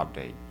was the drop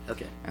date.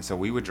 Okay. And so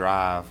we would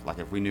drive,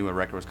 if we knew a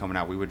record was coming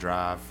out, we would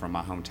drive from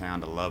my hometown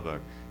to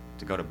Lubbock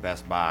to go to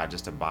Best Buy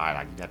just to buy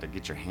it. You had to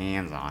get your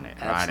hands on it,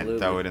 right? And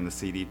throw it in the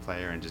CD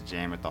player and just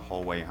jam it the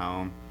whole way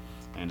home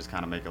and just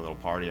kind of make a little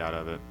party out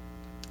of it.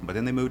 But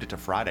then they moved it to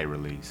Friday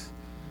release.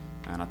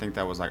 And I think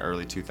that was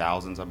early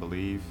 2000s, I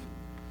believe.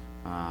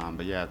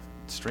 But yeah,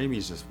 streaming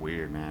is just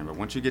weird, man. But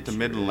once you get to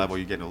Midland level,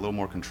 you get a little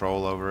more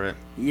control over it.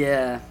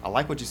 Yeah. I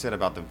like what you said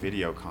about the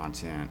video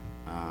content.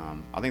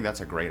 I think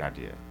that's a great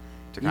idea.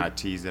 To kind of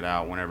tease it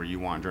out whenever you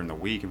want during the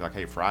week and be like,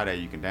 hey, Friday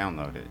you can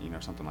download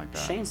it, something like that.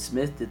 Shane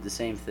Smith did the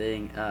same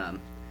thing.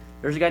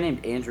 There's a guy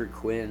named Andrew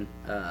Quinn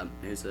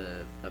who's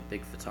a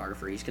big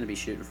photographer. He's going to be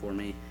shooting for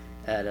me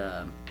at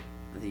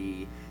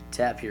the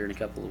Tap here in a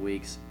couple of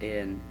weeks.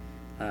 And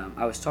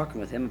I was talking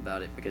with him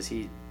about it because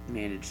he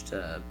managed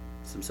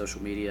some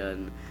social media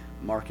and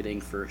marketing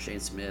for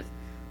Shane Smith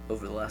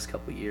over the last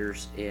couple of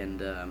years.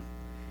 And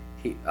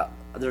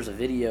there's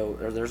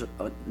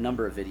a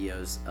number of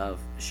videos of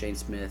Shane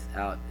Smith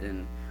out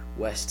in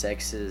West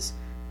Texas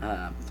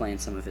playing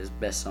some of his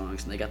best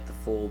songs, and they got the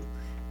full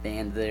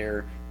band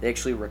there. They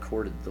actually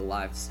recorded the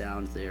live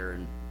sound there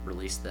and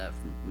released that,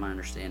 from my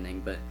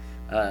understanding. But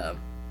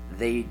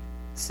they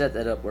set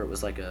that up where it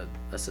was like a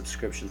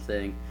subscription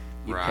thing.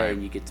 You pay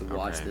and you get to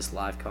watch this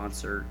live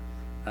concert,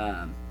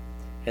 and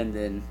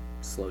then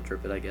slow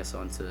drip it, I guess,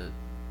 onto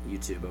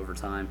YouTube over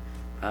time.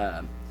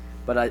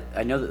 But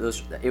I know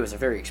that it was a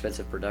very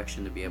expensive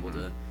production to be able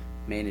to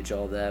manage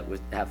all that with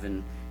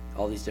having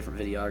all these different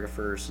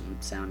videographers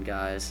and sound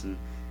guys and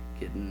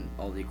getting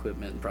all the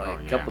equipment and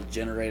probably a couple of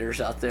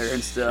generators out there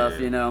and stuff,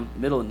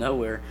 middle of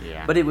nowhere.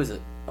 Yeah. But it was a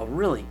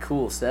really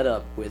cool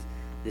setup with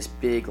this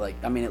big, like,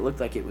 I mean, it looked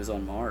like it was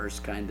on Mars,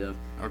 kind of.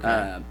 Okay.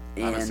 I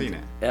haven't seen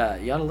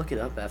it. You ought to look it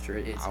up after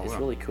it. It's I will.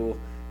 really cool.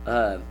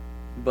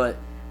 But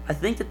I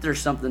think that there's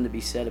something to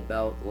be said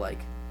about like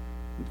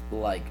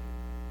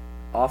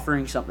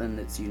offering something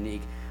that's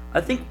unique.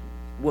 I think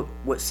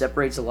what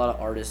separates a lot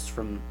of artists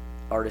from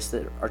artists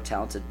that are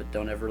talented but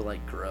don't ever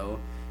like grow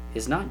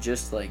is not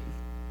just like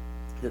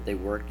that they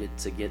work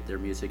to get their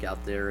music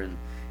out there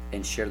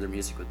and share their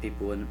music with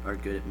people and are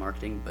good at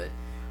marketing, but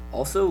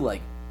also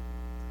like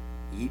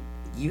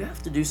you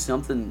have to do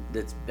something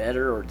that's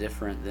better or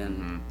different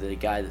than the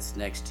guy that's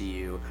next to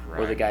you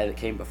or the guy that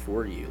came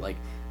before you. Like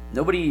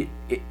nobody,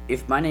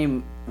 if my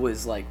name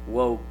was like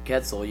Whoa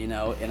Quetzal, you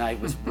know, and I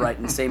was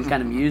writing the same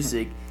kind of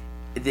music,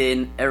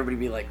 then everybody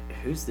would be like,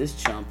 who's this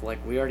chump?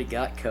 Like we already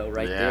got Co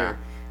right there.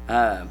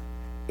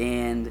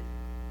 And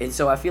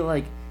so I feel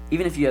like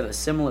even if you have a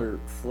similar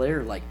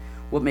flair, like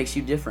what makes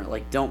you different?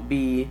 Like don't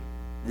be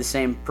the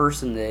same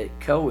person that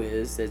Co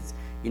is, that's,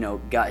 you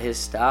know, got his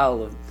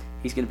style of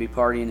he's going to be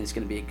partying, it's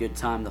going to be a good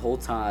time the whole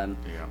time,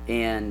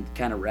 and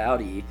kind of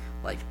rowdy.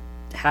 Like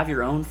have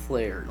your own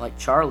flair. Like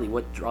Charlie,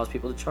 what draws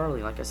people to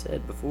Charlie, like I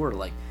said before,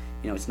 like,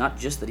 you know, it's not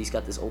just that he's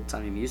got this old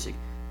timey music.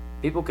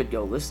 People could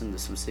go listen to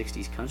some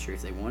 60s country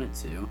if they wanted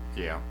to.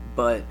 Yeah.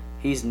 But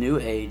he's new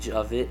age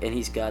of it, and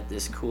he's got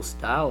this cool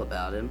style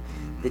about him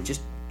that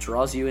just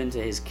draws you into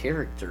his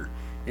character.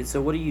 And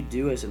so what do you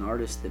do as an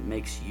artist that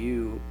makes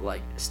you,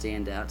 like,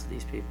 stand out to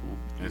these people?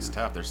 It's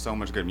tough. There's so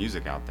much good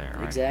music out there,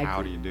 right? Exactly.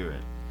 How do you do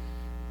it?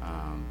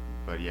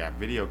 But, yeah,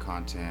 video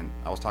content.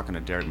 I was talking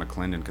to Derek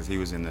McClendon because he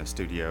was in the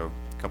studio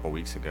a couple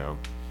weeks ago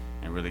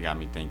and really got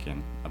me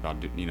thinking about,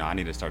 you know, I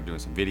need to start doing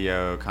some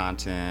video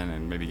content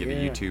and maybe get a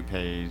YouTube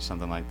page,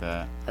 something like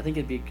that. I think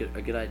it'd be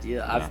a good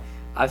idea. Yeah.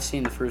 I've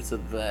seen the fruits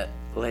of that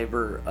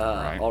labor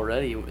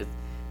already.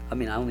 I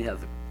mean, I only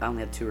have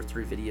 2 or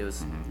 3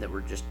 videos that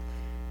were just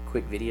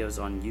quick videos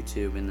on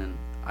YouTube, and then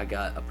I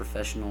got a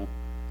professional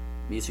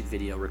music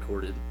video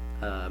recorded,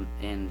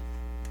 and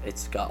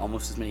it's got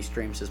almost as many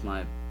streams as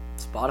my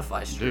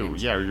Spotify streams.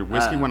 Dude, yeah, your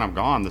Whiskey When I'm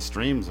Gone, the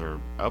streams are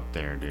up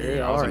there, dude.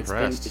 They I was are.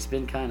 impressed. It's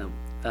been kind of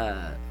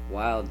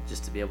wild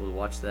just to be able to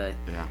watch that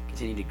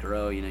continue to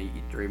grow. You know, you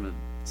dream of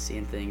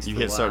seeing things. You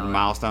hit certain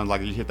milestones,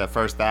 like you hit that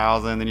first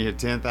 1,000, then you hit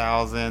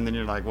 10,000, then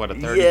you're like, what,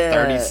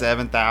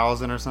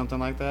 37,000 or something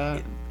like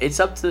that? It's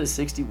up to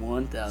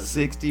 61,000.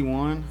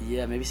 61?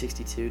 Yeah, maybe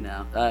 62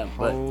 now.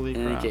 Holy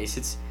crap. In any case,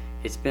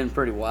 it's been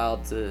pretty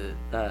wild to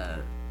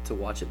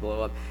watch it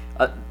blow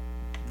up.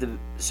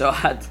 So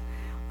I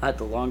had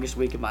the longest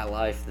week of my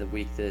life the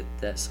week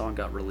that song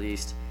got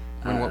released.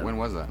 When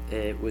was that?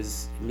 It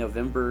was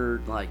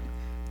November, like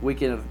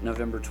weekend of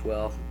November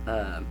 12th,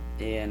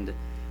 and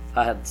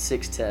I had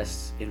 6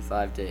 tests in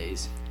 5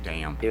 days.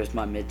 Damn. It was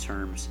my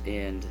midterms,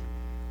 and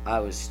I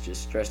was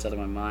just stressed out of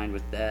my mind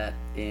with that,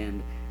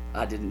 and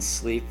I didn't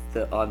sleep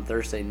on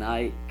Thursday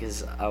night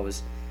because I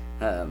was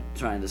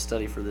trying to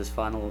study for this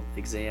final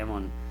exam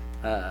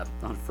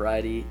on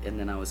Friday, and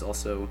then I was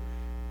also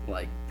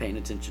like paying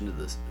attention to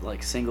this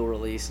like single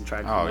release and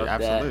trying to promote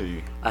absolutely.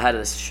 that. I had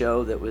a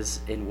show that was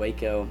in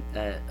Waco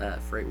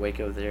at Freight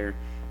Waco there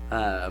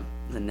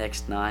the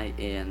next night,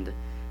 and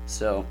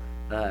so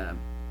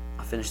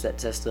I finished that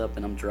test up,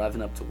 and I'm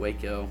driving up to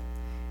Waco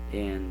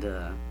and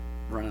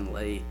running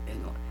late,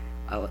 and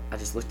I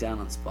just looked down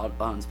on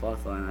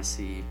Spotify and I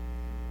see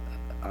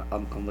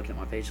I'm looking at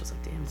my page. I was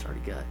like, damn, it's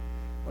already got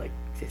like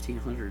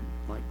 1,500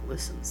 like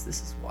listens.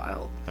 This is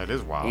wild. That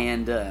is wild.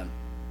 And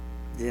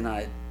then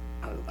I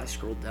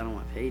scrolled down on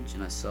my page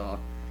and I saw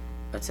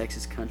a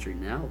Texas Country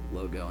Now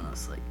logo, and I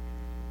was like,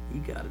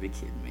 you gotta be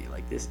kidding me.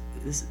 Like this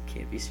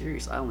can't be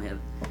serious. I only have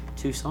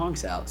 2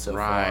 songs out so far.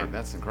 Right,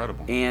 that's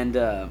incredible. And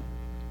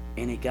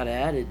it got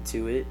added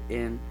to it,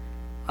 and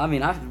I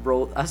mean,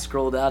 I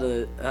scrolled out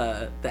of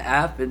the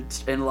app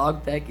and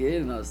logged back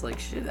in, and I was like,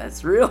 shit,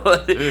 that's real.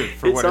 Dude,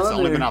 for what, it's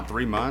only been out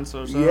 3 months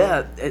or so?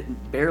 Yeah,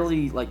 it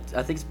barely, like,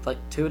 I think it's like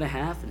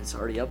 2.5, and it's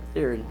already up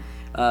there.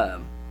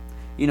 And,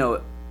 you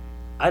know,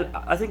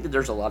 I think that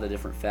there's a lot of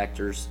different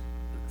factors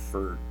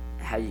for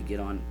how you get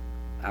on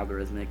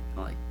algorithmic,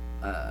 like,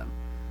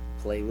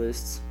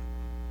 playlists.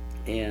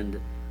 And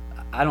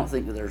I don't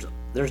think that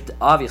there's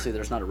obviously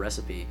there's not a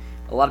recipe.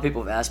 A lot of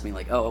people have asked me,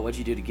 like, oh, what'd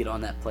you do to get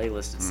on that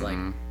playlist? It's like,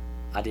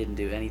 I didn't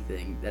do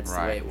anything. That's the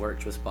way it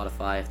works with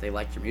Spotify. If they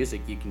like your music,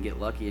 you can get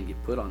lucky and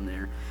get put on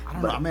there. I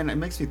don't know, man. It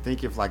makes me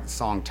think of like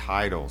song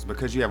titles,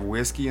 because you have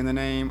whiskey in the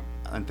name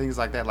and things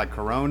like that, like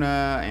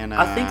Corona and.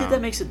 I think that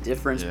makes a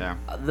difference. Yeah.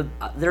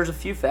 There's a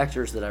few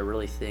factors that I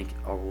really think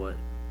are what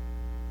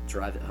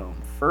drive it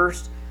home.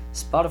 First,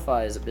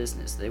 Spotify is a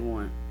business. They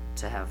want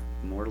to have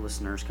more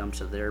listeners come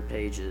to their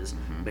pages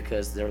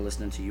because they're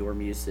listening to your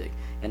music,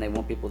 and they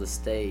want people to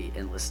stay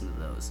and listen to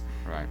those.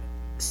 Right.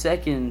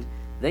 Second,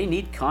 they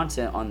need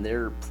content on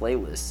their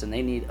playlists, and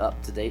they need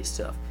up-to-date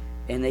stuff,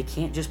 and they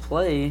can't just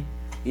play,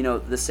 you know,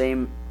 the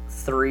same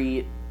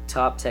 3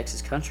 top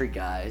Texas country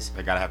guys.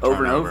 They gotta have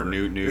over turnover, and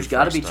over. New there's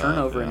got to be stuff,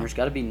 turnover, and there's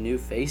got to be new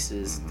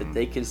faces that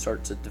they can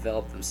start to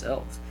develop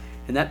themselves,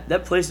 and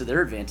that plays to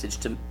their advantage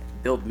to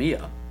build me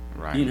up.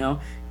 Right. You know,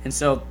 and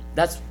so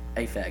that's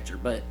a factor.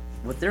 But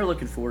what they're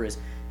looking for is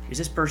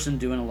this person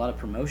doing a lot of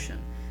promotion?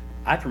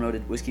 I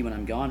promoted Whiskey When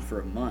I'm Gone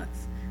for a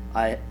month.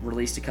 I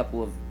released a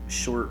couple of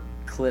short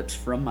clips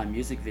from my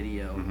music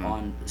video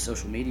on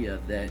social media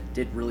that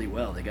did really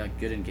well. They got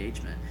good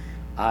engagement.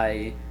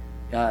 I'd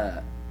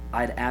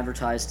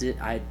advertised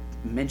it. I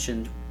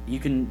mentioned you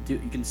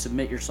can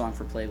submit your song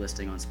for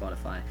playlisting on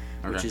Spotify,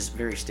 which is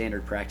very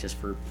standard practice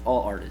for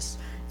all artists.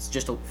 It's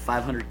just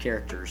 500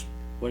 characters.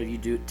 What do you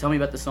do? Tell me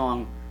about the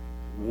song.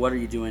 What are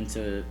you doing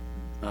to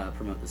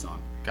promote the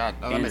song? God,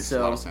 that makes a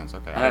lot of sense.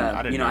 Okay,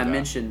 I didn't know I that.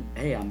 mentioned,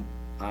 hey,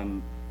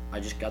 I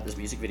just got this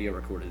music video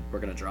recorded. We're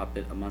gonna drop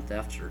it a month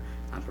after.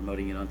 I'm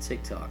promoting it on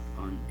TikTok,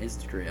 on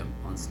Instagram,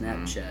 on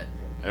Snapchat,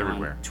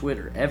 everywhere, on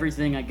Twitter,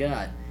 everything I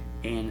got,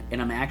 and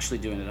I'm actually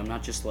doing it. I'm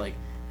not just like,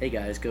 hey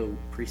guys, go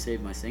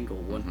pre-save my single,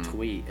 one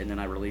tweet, and then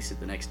I release it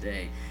the next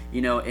day,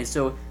 you know. And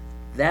so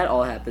that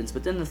all happens.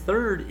 But then the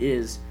third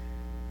is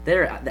the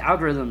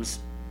algorithms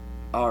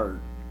are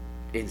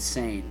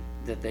insane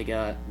that they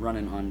got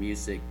running on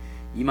music.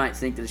 You might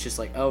think that it's just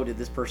like, oh, did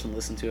this person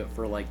listen to it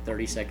for like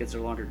 30 seconds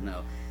or longer?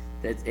 No,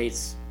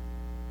 it's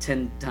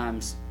 10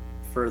 times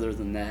further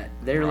than that.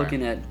 They're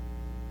looking at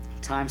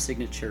time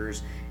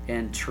signatures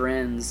and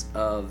trends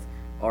of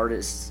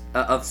artists,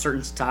 of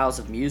certain styles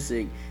of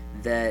music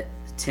that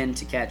tend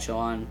to catch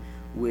on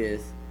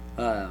with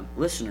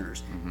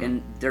listeners,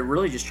 and they're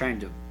really just trying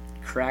to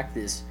crack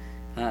this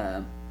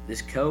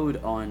this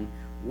code on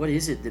what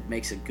is it that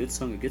makes a good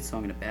song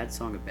and a bad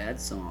song a bad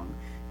song.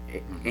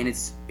 And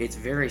it's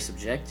very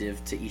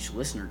subjective to each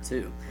listener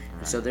too.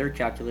 Right. So they're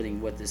calculating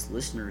what this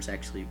listener is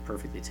actually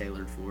perfectly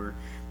tailored for,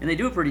 and they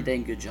do a pretty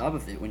dang good job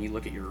of it. When you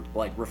look at your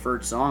like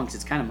referred songs,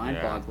 it's kind of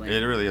mind-boggling. Yeah,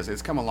 it really is.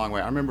 It's come a long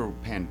way. I remember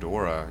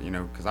Pandora, you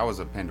know, because I was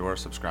a Pandora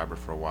subscriber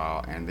for a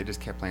while, and they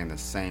just kept playing the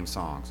same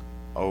songs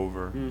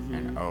over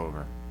and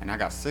over, and I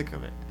got sick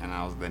of it. And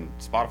then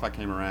Spotify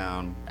came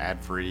around,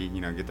 ad-free,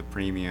 you know, get the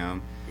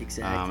premium.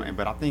 Exactly.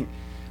 But I think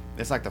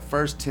it's like the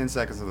first 10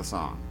 seconds of the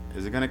song.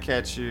 Is it gonna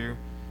catch you?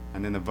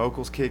 And then the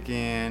vocals kick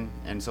in,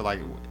 and so like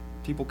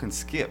people can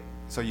skip.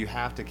 So you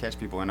have to catch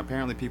people, and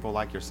apparently people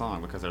like your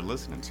song because they're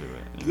listening to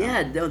it. You know?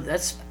 Yeah, no,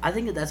 I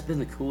think that's been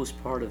the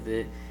coolest part of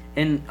it.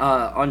 And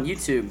on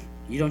YouTube,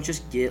 you don't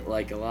just get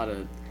like a lot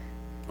of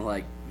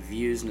like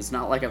views, and it's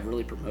not like I've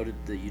really promoted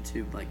the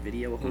YouTube like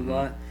video a whole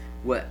lot.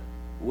 What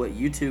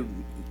YouTube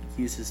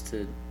uses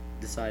to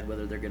decide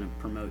whether they're going to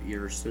promote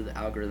yours through the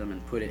algorithm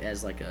and put it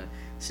as like a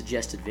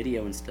suggested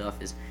video and stuff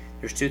is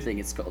there's two things.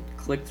 It's called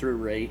click-through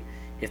rate.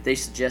 If they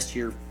suggest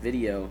your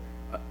video,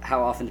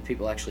 how often do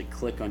people actually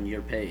click on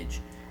your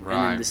page? Right.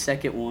 And then the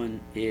second one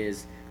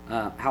is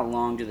how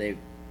long do they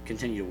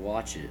continue to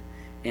watch it?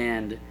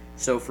 And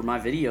so for my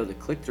video, the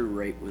click-through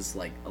rate was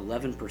like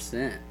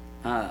 11%,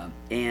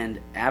 and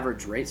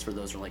average rates for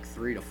those are like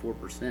 3 to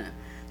 4%.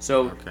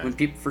 So when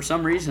people, for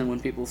some reason, when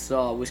people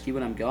saw Whiskey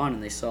When I'm Gone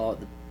and they saw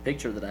the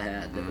picture that I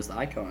had that was the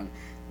icon,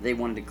 they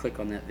wanted to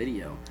click on that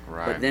video.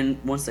 Right. But then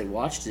once they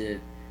watched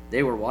it,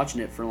 they were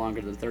watching it for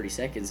longer than 30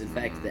 seconds. In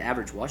fact, the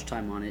average watch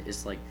time on it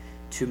is like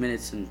 2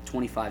 minutes and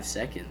 25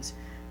 seconds.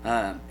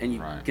 And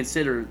you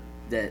consider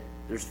that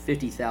there's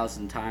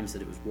 50,000 times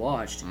that it was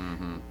watched.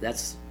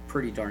 That's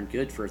pretty darn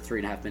good for a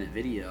 3.5 minute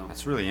video.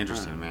 That's really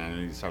interesting, man.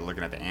 You start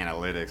looking at the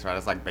analytics, right?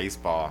 It's like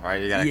baseball,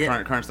 right? You got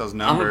to crunch those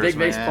numbers. I'm a big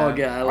baseball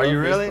guy. Are you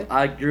really? Baseball.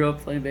 I grew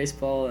up playing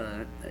baseball,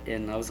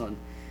 and I was on.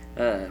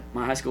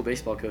 My high school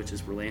baseball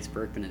coaches were Lance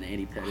Berkman and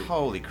Andy Pettit.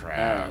 Holy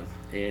crap!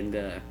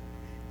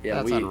 Yeah,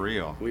 that's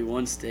unreal. We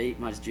won state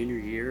my junior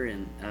year,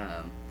 and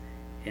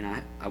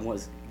I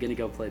was gonna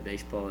go play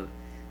baseball.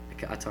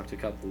 I talked to a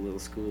couple of little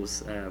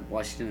schools,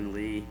 Washington and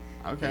Lee,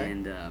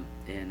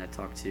 and I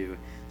talked to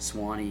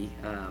Swanee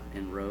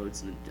and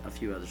Rhodes and a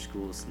few other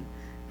schools.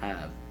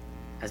 And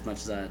as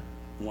much as I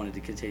wanted to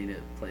continue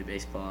to play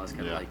baseball, I was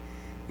kind of like,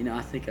 you know,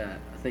 I think I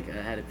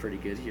had it pretty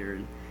good here.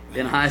 And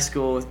in high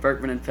school with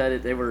Berkman and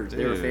Pettit, they were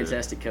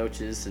fantastic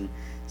coaches, and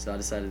so I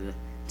decided to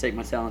take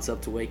my talents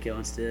up to Waco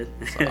instead.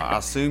 So I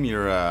assume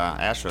you're a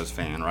Astros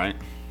fan, right?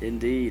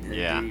 Indeed.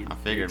 Yeah, I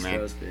figured,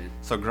 man. Fan.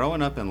 So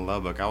growing up in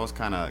Lubbock, I was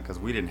kind of, because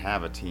we didn't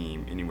have a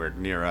team anywhere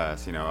near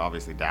us. You know,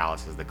 obviously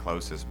Dallas is the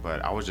closest,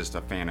 but I was just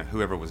a fan of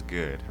whoever was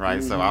good,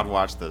 right? So I'd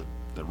watch the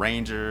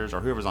Rangers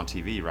or whoever's on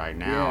TV right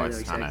now.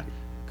 It's kind of,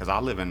 because I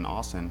live in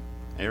Austin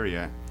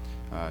area,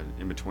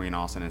 in between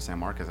Austin and San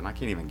Marcos, and I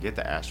can't even get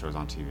the Astros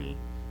on TV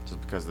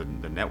just because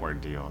of the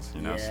network deals,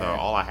 you know? So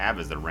all I have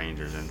is the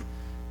Rangers, and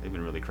they've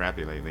been really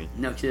crappy lately.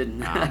 No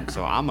kidding.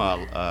 So I'm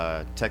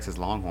a Texas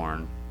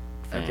Longhorn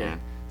fan. Okay.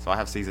 So I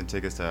have season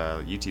tickets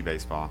to UT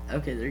baseball.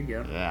 Okay, there you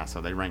go. Yeah,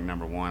 so they rank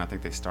number 1. I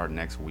think they start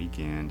next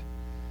weekend.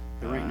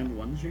 They rank number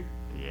 1 this year?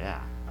 Yeah.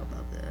 How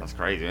about that? That's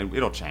crazy.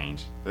 It'll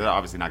change. They're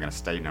obviously not going to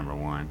stay number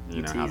 1.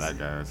 You know how that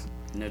goes.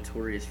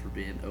 Notorious for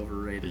being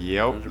overrated.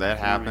 Yep, that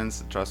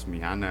happens. Trust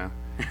me, I know.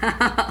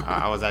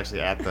 I was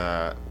actually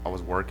I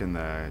was working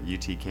the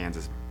UT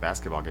Kansas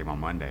basketball game on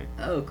Monday.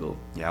 Oh, cool.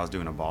 Yeah, I was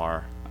doing a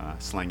bar,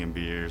 slinging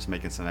beers,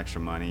 making some extra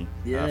money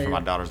for Yeah.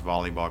 my daughter's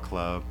volleyball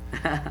club.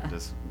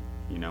 Just,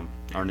 you know,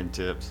 earning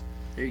tips.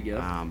 There you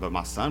go. But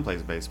my son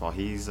plays baseball.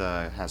 He's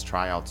has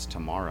tryouts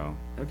tomorrow.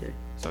 Okay.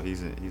 So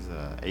he's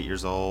 8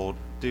 years old.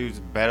 Dude's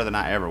better than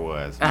I ever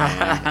was.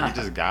 Man. He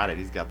just got it.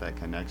 He's got that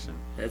connection.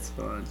 That's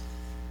fun.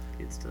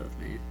 Good stuff,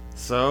 man.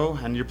 So,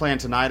 and you're playing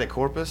tonight at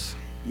Corpus?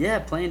 Yeah,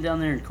 playing down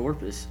there in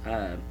Corpus.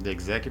 The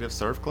Executive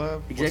Surf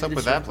Club? What's up Executive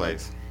with Surf that Club.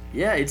 place?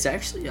 Yeah, it's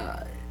actually,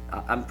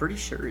 I'm pretty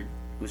sure it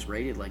was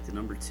rated like the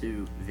number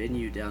 2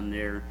 venue down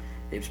there.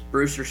 It's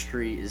Brewster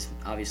Street is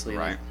obviously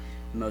Right. like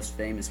the most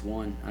famous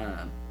one.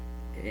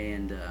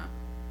 And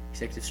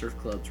Executive Surf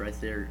Club's right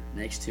there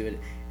next to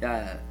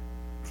it.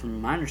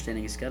 From my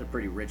understanding, it's got a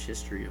pretty rich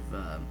history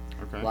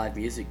of live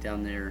music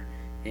down there.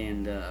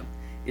 And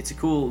it's a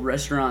cool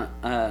restaurant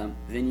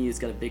venue. It's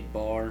got a big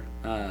bar.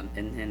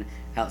 And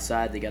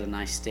outside, they got a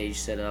nice stage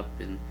set up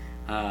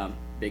and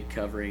big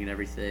covering and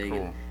everything.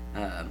 Cool.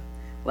 And,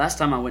 last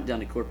time I went down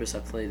to Corpus, I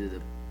played at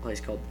a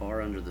place called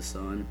Bar Under the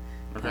Sun,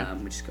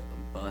 which is called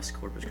Bus,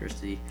 Corpus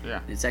Christi.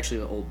 Yeah. And it's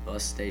actually an old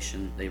bus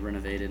station they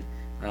renovated,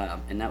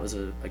 and that was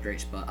a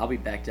great spot. I'll be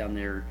back down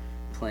there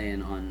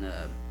playing on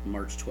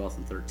March 12th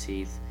and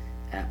 13th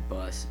at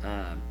Bus,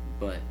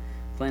 but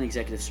playing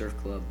Executive Surf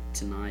Club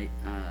tonight,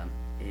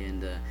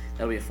 and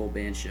that'll be a full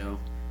band show.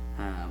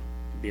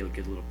 Be a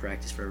good little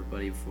practice for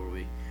everybody before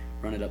we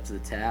run it up to the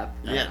tap.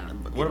 Yeah.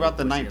 What about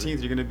the 19th?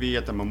 You're going to be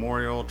at the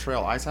Memorial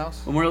Trail Ice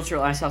House? Memorial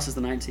Trail Ice House is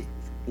the 19th.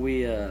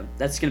 We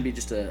that's going to be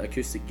just an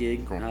acoustic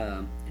gig.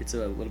 Cool. It's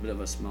a little bit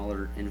of a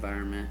smaller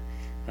environment.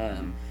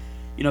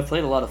 You know, I've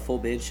played a lot of full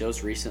band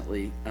shows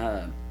recently,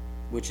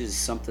 which is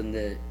something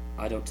that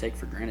I don't take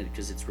for granted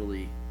because it's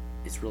really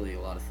a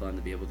lot of fun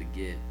to be able to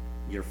get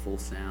your full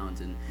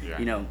sound. And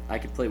you know, I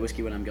could play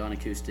Whiskey When I'm Gone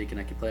acoustic, and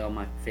I could play all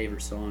my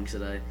favorite songs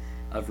that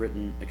I've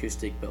written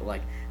acoustic, but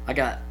like I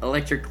got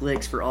electric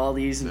licks for all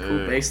these and cool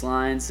bass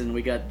lines, and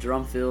we got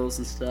drum fills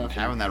and stuff.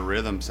 Having that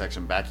rhythm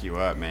section back you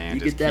up, man,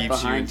 You just get that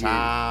keeps you in behind you.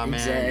 time, man.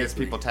 Gets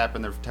Exactly. people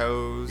tapping their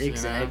toes.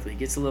 Exactly.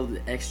 Gets a little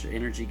bit extra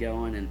energy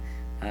going,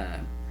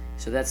 and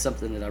so that's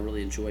something that I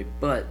really enjoy.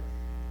 But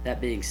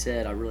that being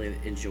said, I really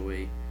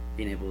enjoy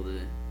being able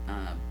to,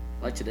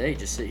 like today,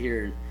 just sit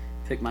here and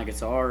pick my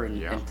guitar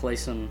and play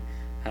some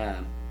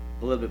a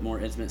little bit more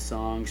intimate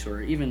songs,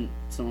 or even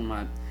some of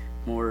my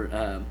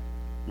more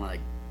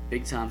like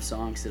big time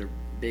songs that are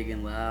big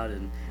and loud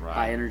and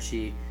high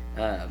energy.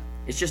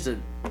 It's just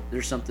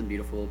there's something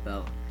beautiful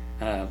about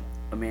a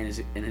man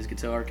and his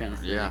guitar kind of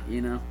thing. Yeah.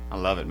 You know. I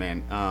love it,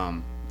 man.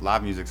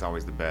 Live music's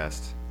always the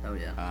best. Oh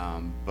yeah.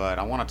 But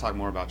I want to talk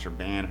more about your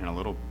band in a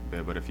little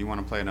bit. But if you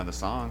want to play another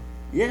song,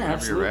 Yeah, whenever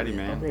absolutely. you're ready,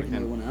 man. I'll break we can-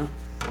 another one out.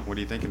 What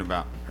are you thinking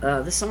about?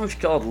 This song's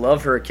called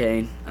Love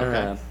Hurricane,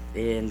 Okay.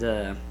 and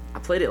I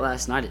played it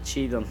last night at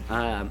Cheatham.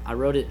 I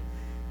wrote it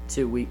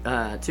 2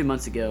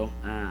 months ago,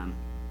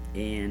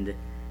 and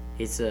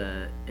it's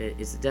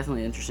definitely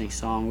an interesting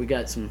song. We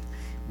got some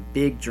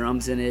big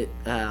drums in it,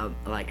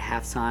 like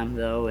halftime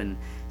though, and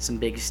some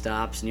big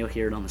stops, and you'll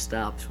hear it on the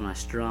stops when I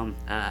strum.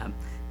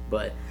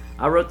 But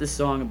I wrote this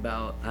song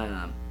about,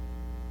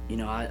 you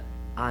know, I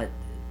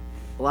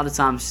a lot of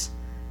times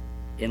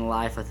in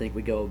life, I think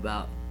we go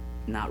about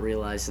not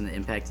realizing the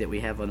impact that we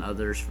have on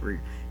others for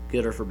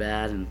good or for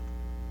bad. And,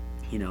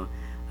 you know,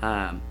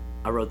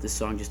 I wrote this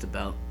song just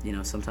about, you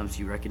know, sometimes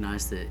you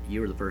recognize that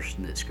you were the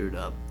person that screwed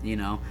up, you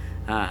know,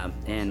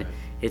 and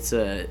it's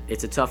a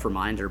tough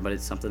reminder, but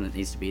it's something that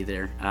needs to be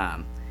there.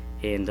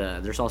 And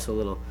there's also a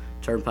little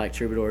Turnpike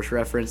Troubadours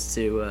reference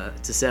to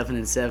 7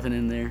 and 7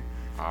 in there.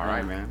 All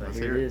right, man. But Let's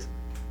here hear it it. is.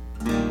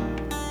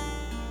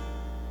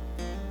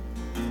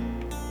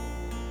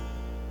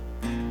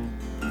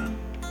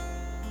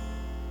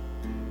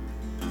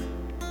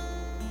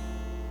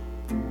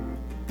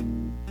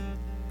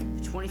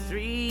 For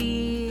 23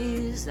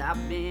 years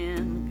I've been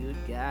a good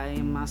guy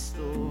in my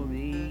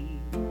story.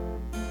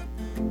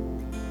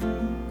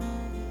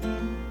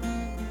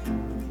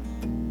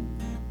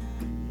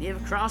 Never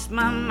crossed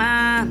my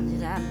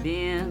mind that I've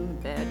been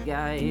a bad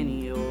guy in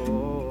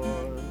yours.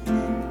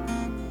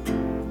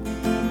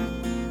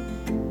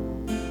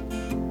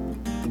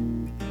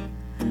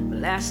 But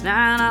last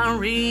night I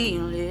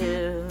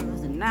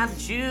relived the night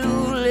that you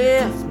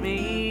left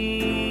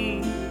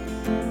me.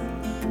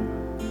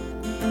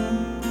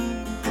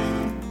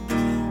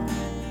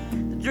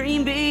 The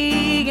dream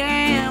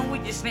began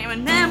with you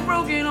slamming that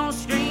broken on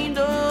screen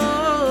door.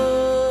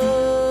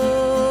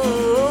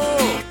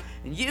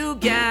 And you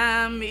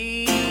got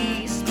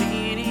me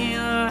spinning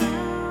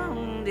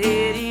around,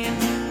 dead in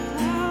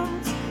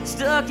clouds,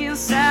 stuck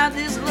inside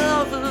this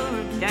love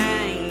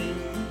hurricane.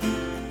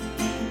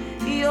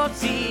 Your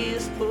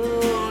tears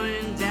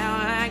pouring down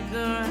like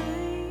the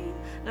rain,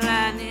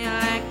 lightning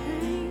like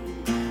pain,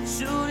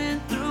 shooting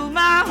through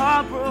my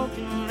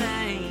heartbroken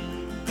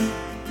veins.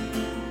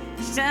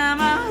 Each time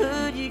I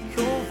heard your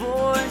cold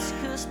voice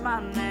cuss my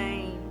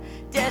name,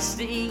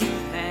 destiny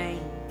and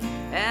pain,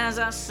 as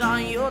I saw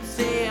your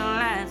tail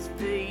lights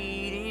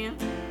fading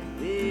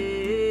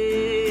away.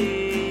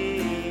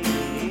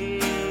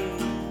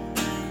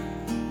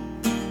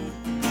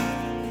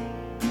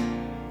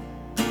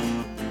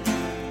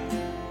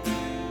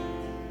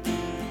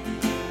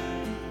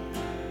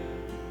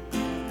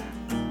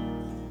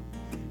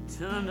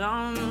 Turned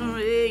on the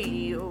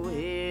radio,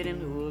 heading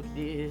to work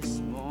this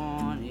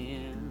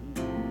morning.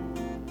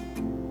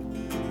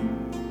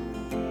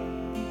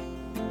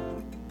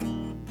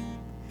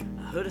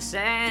 I heard a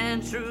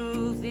sad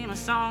truth in a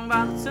song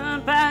by the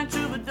Turnpike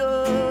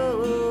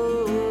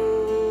Troubadours.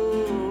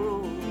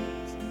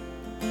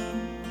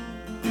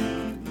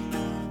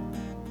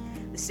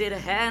 They said I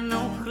had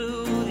no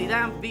clue that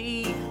I'd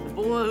be the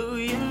boy who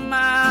your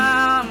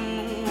mama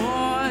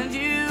warned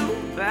you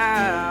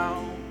about.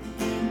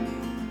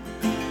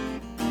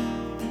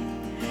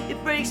 It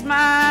breaks my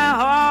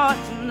heart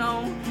to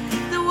know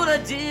that what I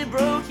did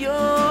broke yours.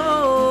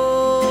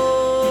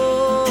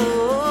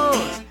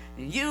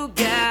 And you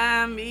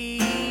got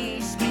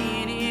me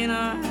spinning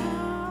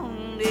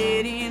around,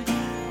 dead end,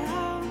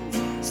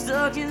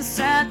 stuck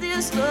inside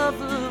this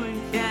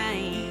love-loving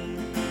cane.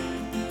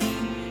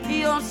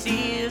 Your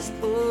tears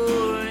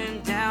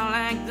pouring down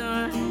like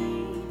the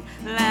rain,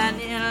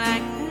 lightning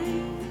like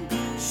rain,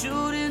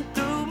 shooting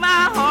through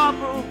my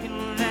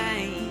heartbroken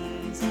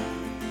veins.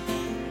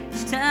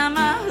 Each time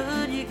I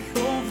heard your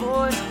cold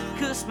voice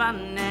cuss my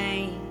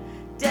name,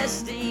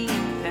 destiny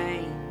and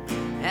pain,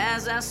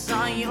 as I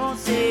saw your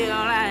tail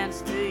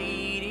lights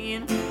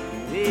fading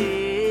away.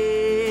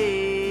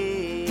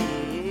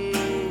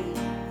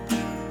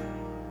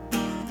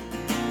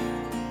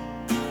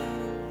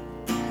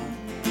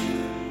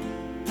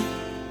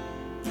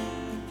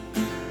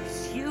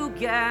 You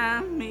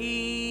got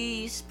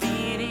me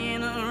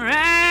spinning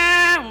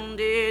around,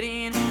 dead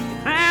in the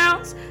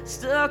clouds,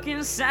 stuck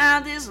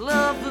inside this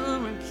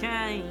love-loving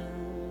cane.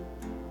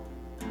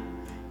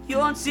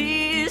 Your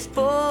tears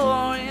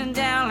pouring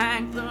down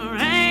like the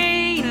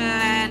rain,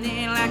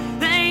 lightning like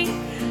pain,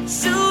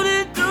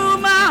 shooting through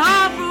my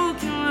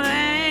heartbroken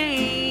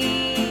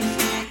veins.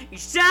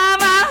 Each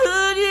time I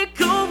heard your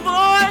cold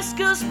voice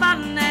cuss my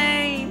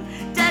name,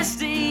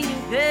 destiny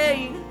and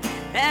pain,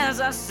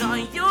 as I saw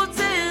your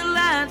tail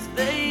lights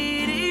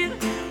fading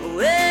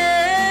away.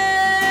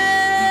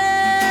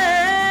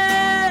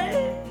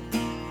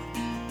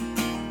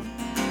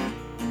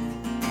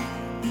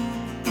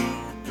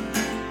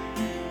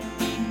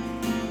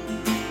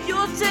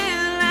 Your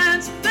tail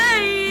lights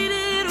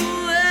faded away.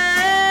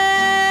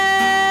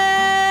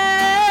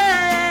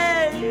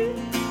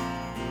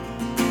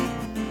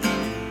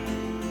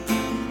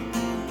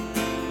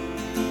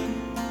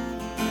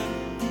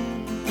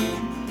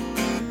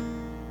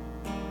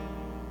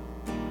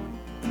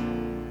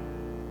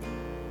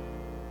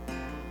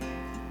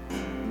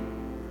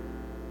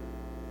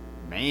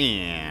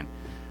 Man,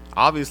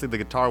 obviously the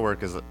guitar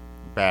work is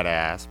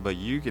badass, but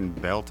you can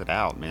belt it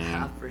out,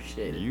 man. I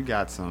appreciate it. You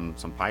got some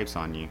pipes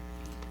on you,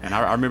 and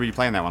I remember you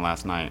playing that one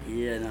last night.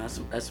 Yeah, no,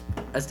 that's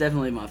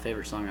definitely my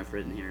favorite song I've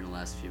written here in the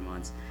last few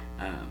months.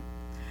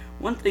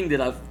 One thing that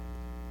I've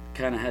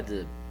kind of had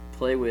to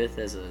play with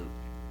as an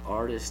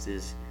artist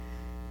is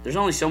there's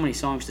only so many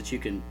songs that you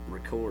can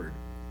record,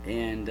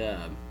 and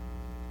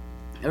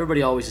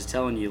everybody always is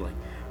telling you like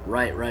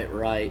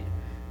write,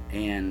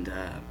 and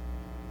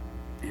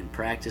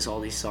practice all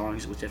these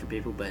songs with different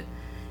people, but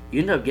you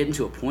end up getting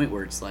to a point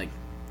where it's like,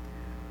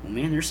 well,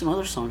 man, there's some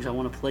other songs I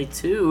want to play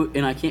too,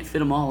 and I can't fit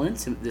them all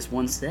into this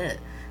one set.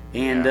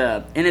 And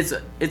and it's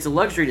a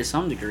luxury to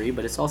some degree,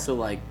 but it's also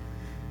like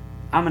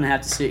I'm gonna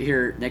have to sit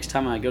here next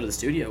time I go to the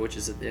studio, which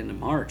is at the end of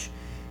March,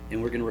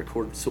 and we're gonna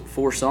record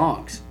 4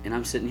 songs, and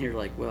I'm sitting here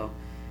like, well,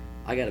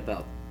 I got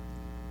about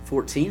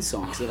 14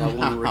 songs that I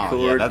want to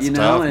record, yeah, that's you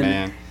know, tough,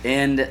 man.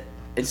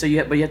 And so you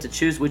have to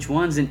choose which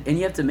ones, and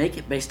you have to make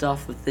it based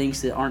off of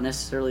things that aren't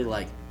necessarily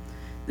like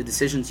the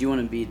decisions you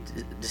want to be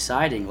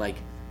deciding. Like,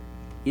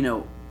 you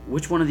know,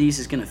 which one of these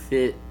is going to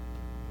fit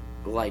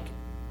like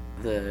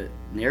the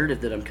narrative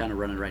that I'm kind of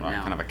running right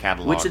now. Kind of a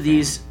catalog. Which of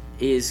these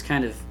is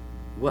kind of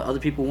what other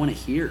people want to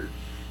hear.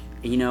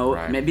 You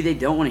know, maybe they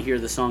don't want to hear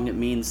the song that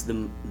means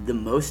the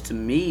most to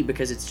me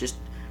because it's just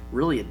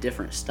really a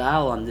different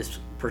style on this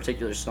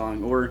particular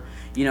song. Or,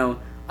 you know,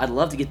 I'd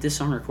love to get this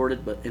song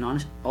recorded, but in all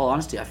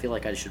honesty, I feel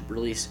like I should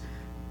release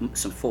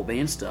some full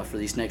band stuff for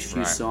these next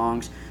few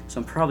songs.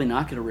 So I'm probably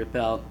not going to rip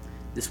out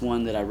this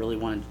one that I really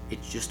wanted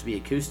it just to be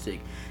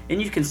acoustic.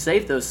 And you can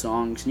save those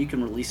songs and you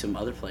can release them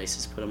other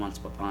places, put them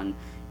on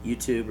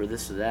YouTube or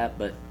this or that,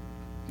 but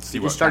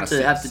you just start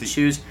to have to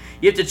choose.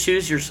 You have to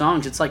choose your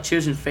songs. It's like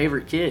choosing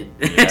favorite kid.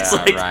 Yeah, it's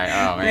like, right.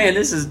 Oh, man,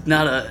 this is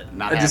not a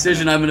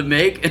decision I'm going to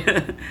make.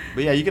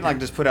 But yeah, you can like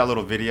just put out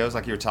little videos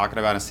like you were talking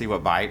about and see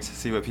what bites,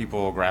 see what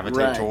people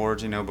gravitate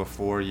towards, you know,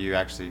 before you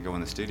actually go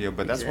in the studio.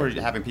 But that's where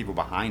having people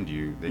behind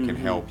you that can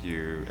help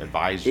you,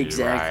 advise you.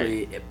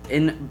 Exactly.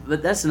 Right?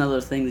 But that's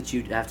another thing that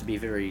you have to be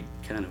very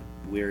kind of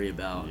weary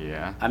about.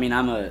 Yeah. I mean,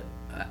 I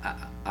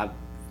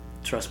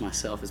trust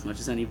myself as much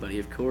as anybody,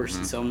 of course,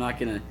 and so I'm not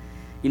going to,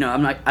 you know,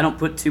 I don't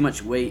put too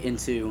much weight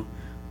into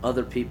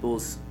other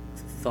people's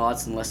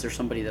thoughts unless there's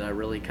somebody that I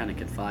really kind of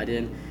confide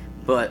in.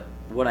 But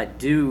what I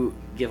do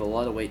give a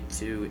lot of weight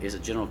to is a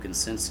general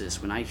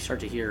consensus. When I start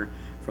to hear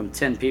from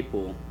 10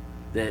 people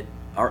that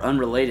are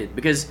unrelated,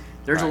 because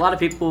there's a lot of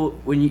people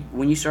when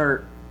you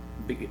start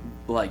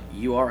like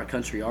you are a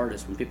country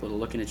artist, when people are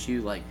looking at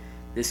you like,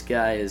 this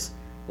guy is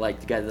like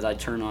the guy that I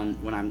turn on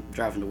when I'm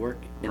driving to work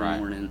in the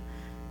morning,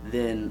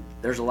 then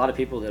there's a lot of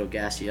people that'll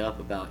gas you up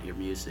about your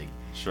music.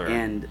 Sure.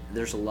 And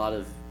there's a lot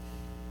of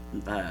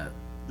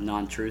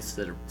non-truths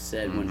that are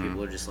said when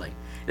people are just like,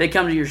 they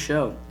come to your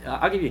show.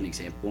 I'll give you an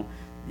example.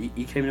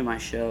 You came to my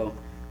show,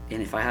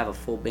 and if I have a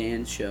full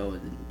band show,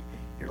 then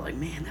you're like,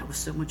 man, that was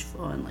so much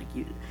fun. Like,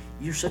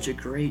 you're such a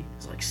great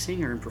like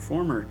singer and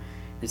performer.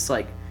 It's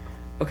like,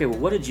 okay, well,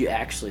 what did you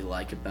actually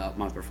like about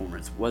my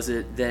performance? Was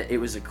it that it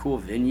was a cool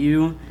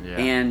venue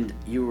and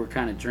you were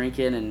kind of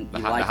drinking and you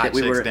liked that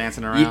we were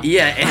dancing around?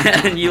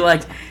 And you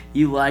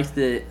liked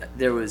that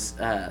there was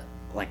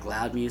like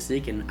loud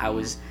music and I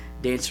was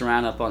dancing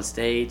around up on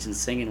stage and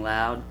singing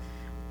loud?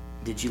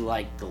 Did you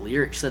like the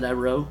lyrics that I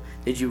wrote?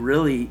 Did you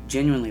really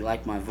genuinely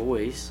like my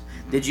voice?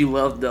 Did you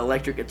love the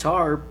electric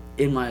guitar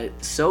in my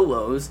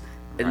solos?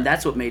 And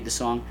that's what made the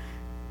song.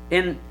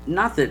 And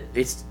not that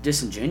it's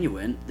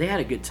disingenuous. They had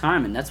a good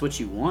time, and that's what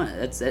you want.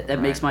 That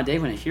makes my day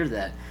when I hear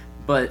that.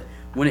 But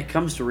when it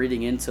comes to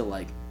reading into,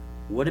 like,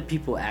 what do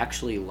people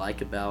actually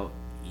like about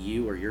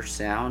you or your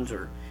sound?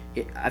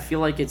 I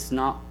feel like it's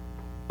not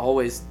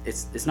always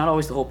it's not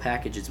always the whole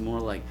package. It's more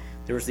like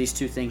there was these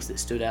two things that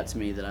stood out to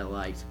me that I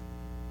liked,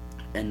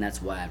 and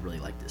that's why I really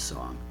like this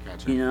song.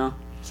 Gotcha. You know?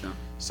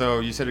 So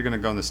you said you're going to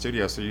go in the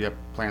studio, so you have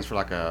plans for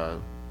like a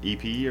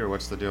EP, or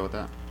what's the deal with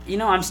that? You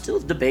know, I'm still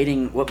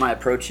debating what my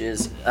approach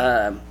is.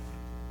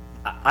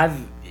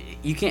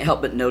 You can't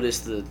help but notice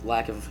the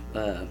lack of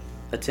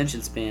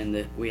attention span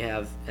that we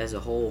have as a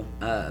whole,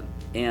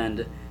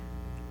 and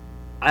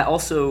I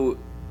also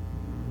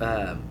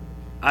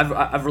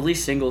I've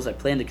released singles. I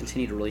plan to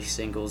continue to release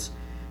singles.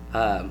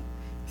 I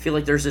feel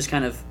like there's this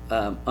kind of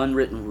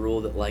unwritten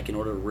rule that, like, in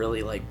order to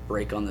really like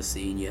break on the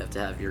scene, you have to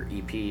have your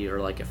EP or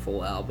like a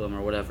full album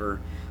or whatever.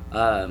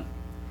 And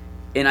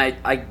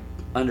I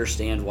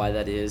understand why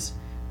that is.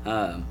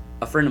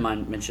 A friend of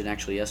mine mentioned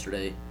actually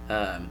yesterday,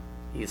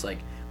 he's like,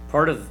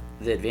 part of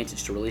the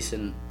advantage to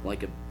releasing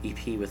like a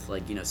EP with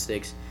like,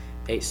 6,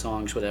 8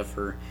 songs,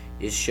 whatever,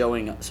 is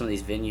showing some of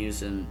these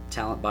venues and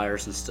talent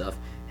buyers and stuff,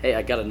 hey,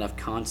 I got enough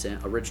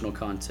content, original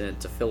content,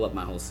 to fill up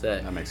my whole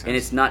set. That makes sense. And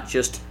it's not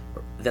just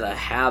that I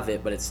have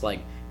it, but it's like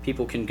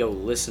people can go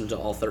listen to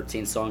all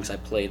 13 songs I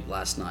played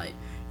last night,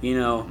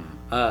 and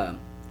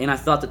I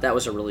thought that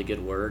was a really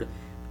good word.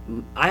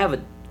 I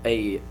have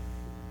a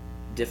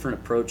different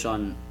approach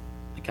on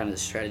kind of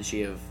the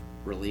strategy of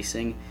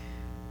releasing.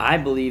 I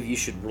believe you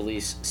should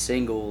release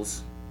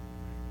singles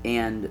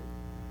and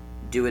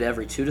do it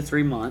every 2 to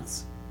 3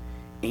 months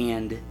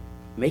and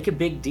make a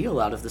big deal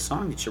out of the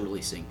song that you're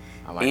releasing.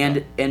 I like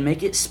that. And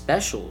make it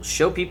special.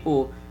 Show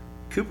people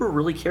Cooper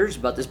really cares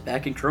about this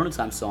Back in Corona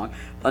Time song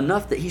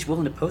enough that he's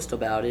willing to post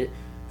about it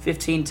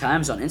 15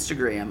 times on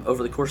Instagram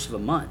over the course of a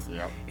month.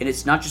 Yep. And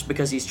it's not just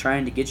because he's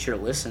trying to get your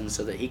listen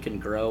so that he can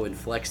grow and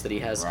flex that he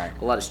has a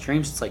lot of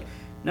streams. It's like,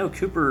 no,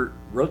 Cooper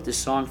wrote this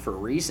song for a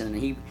reason,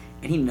 and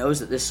he knows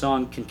that this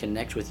song can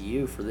connect with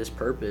you for this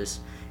purpose,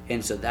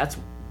 and so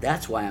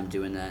that's why I'm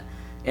doing that.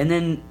 And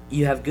then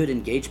you have good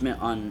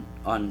engagement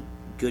on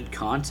good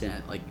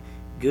content, like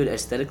good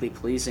aesthetically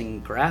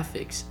pleasing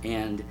graphics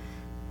and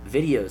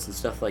videos and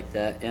stuff like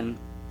that, and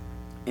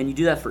you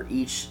do that for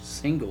each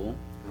single,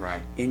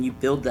 right? And you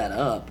build that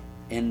up,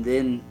 and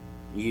then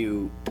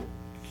you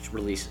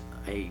release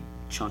a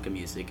chunk of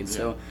music, and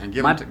so and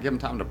give them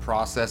time to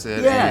process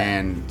it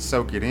and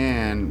soak it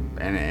in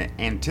and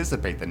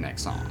anticipate the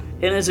next song.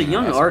 And as a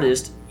young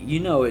artist,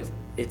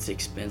 it's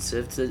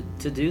expensive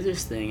to do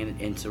this thing,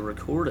 and to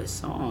record a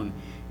song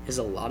is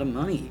a lot of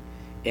money,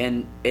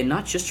 and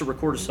not just to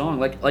record a song.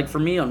 Like for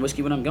me on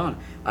Whiskey When I'm Gone,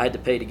 I had to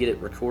pay to get it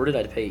recorded. I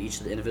had to pay each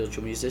of the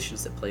individual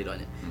musicians that played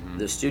on it,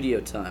 the studio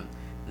time,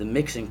 the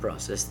mixing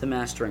process, the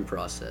mastering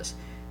process.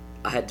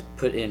 I had to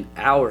put in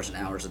hours and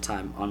hours of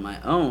time on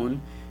my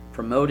own,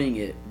 promoting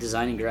it,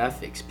 designing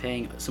graphics,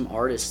 paying some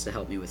artists to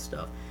help me with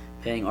stuff,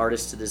 paying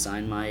artists to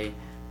design my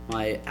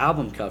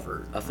album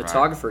cover, a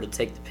photographer to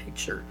take the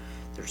picture.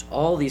 There's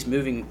all these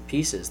moving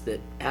pieces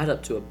that add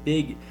up to a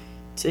big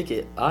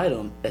ticket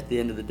item at the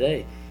end of the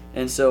day.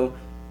 And so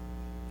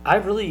I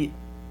really,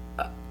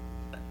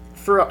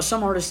 for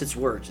some artists it's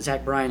worked,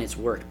 Zach Bryan it's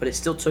worked, but it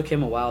still took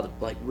him a while to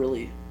like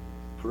really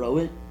grow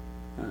it.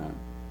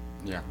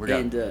 We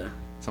got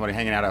somebody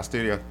hanging out our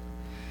studio.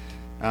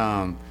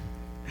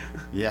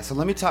 Yeah, so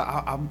let me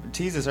talk. I'll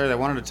tease this earlier. I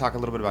wanted to talk a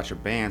little bit about your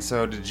band.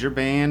 So, did your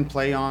band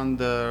play on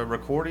the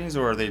recordings,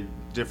 or are they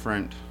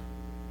different?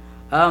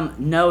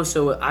 No,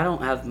 so I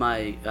don't have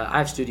I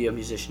have studio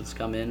musicians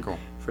come in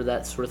for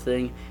that sort of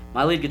thing.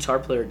 My lead guitar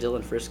player,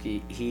 Dylan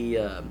Frisky,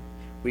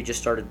 we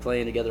just started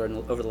playing together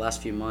over the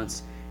last few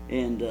months,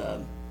 and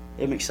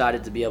I'm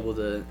excited to be able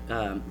to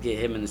get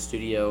him in the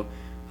studio,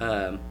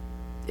 and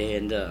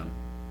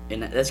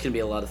that's gonna be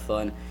a lot of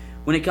fun.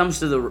 When it comes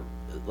to the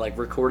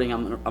recording,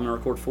 I'm gonna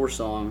record 4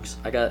 songs.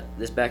 I got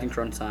this Back in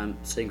Corona Time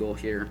single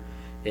here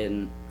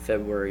in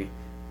February.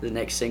 The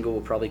next single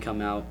will probably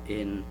come out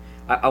in.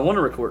 I want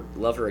to record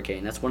Love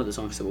Hurricane. That's one of the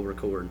songs that we'll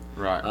record.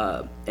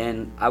 Right.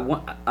 And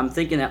I'm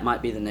thinking that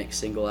might be the next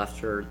single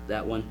after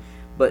that one.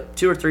 but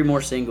 2 or 3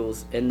 more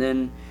singles, and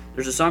then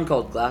there's a song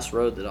called Glass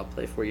Road that I'll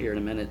play for you here in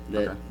a minute.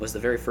 That was the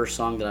very first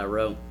song that I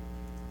wrote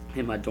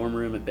in my dorm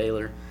room at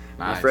Baylor,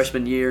 my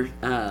freshman year,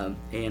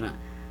 and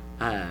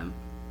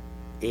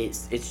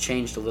it's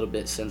changed a little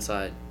bit since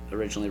I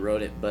originally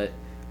wrote it, but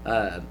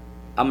I'm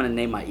gonna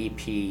name my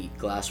EP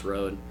Glass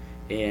Road,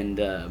 and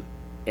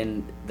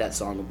that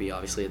song will be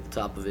obviously at the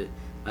top of it.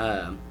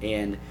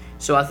 And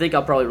so I think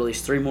I'll probably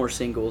release 3 more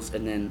singles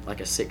and then like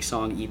a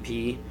 6-song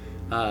EP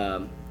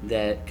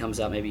that comes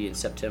out maybe in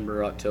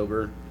September or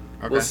October.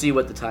 Okay. We'll see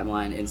what the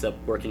timeline ends up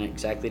working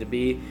exactly to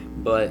be,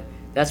 but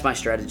that's my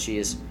strategy: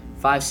 is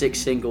 5-6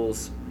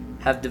 singles,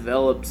 have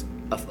developed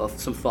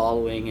some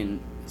following and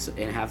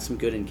have some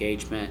good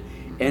engagement,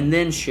 and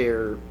then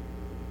share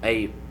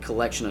a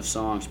collection of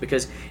songs.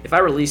 Because if I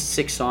released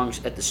 6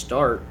 songs at the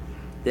start,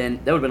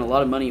 then that would have been a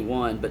lot of money,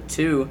 1, but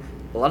 2,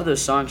 a lot of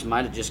those songs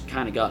might have just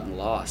kind of gotten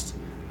lost.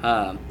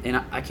 And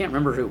I can't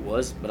remember who it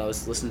was, but I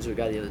was listening to a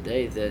guy the other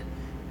day that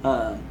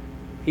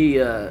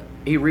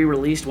he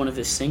re-released one of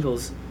his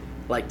singles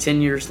like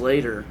 10 years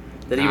later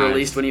that he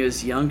released when he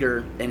was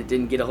younger, and it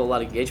didn't get a whole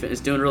lot of engagement.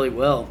 It's doing really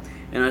well.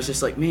 And I was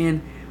just like,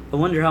 man, I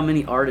wonder how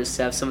many artists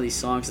have some of these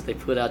songs that they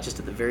put out just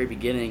at the very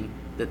beginning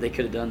that they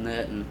could have done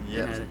that. And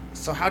had it.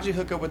 So how'd you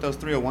hook up with those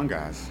 301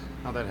 guys?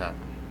 How'd that happen?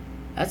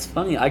 That's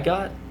funny. I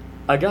got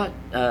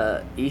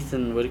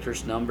Ethan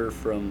Whitaker's number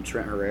from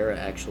Trent Herrera,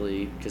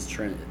 actually, because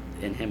Trent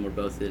and him were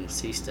both in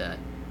CSTAT,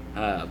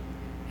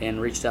 and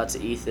reached out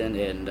to Ethan,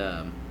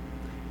 and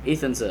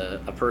Ethan's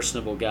a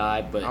personable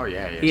guy, but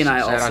he and I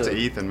shout also... Shout out to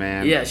Ethan,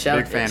 man. Yeah,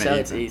 big fan shout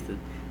out to Ethan.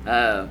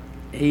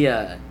 He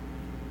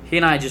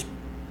and I just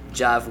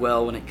jive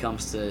well when it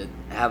comes to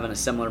having a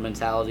similar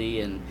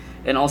mentality,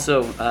 and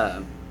also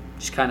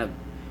just kind of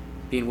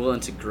being willing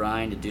to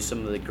grind and do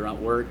some of the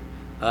grunt work.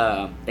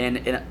 And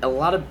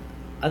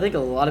I think a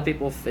lot of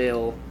people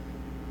fail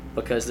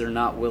because they're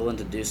not willing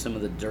to do some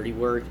of the dirty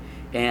work,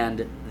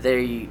 and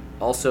they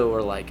also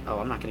are like, oh,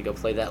 I'm not going to go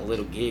play that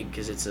little gig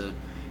because it's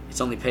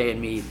only paying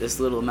me this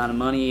little amount of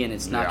money, and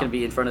it's not going to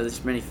be in front of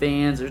this many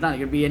fans. There's not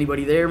going to be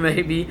anybody there,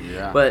 maybe.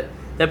 Yeah. But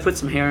that puts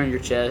some hair on your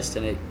chest,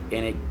 and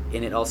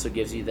it also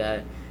gives you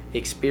that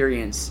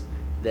experience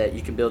that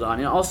you can build on.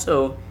 And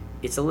also,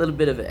 it's a little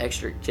bit of an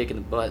extra kick in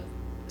the butt,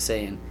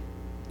 saying,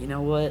 you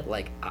know what,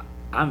 like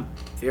I'm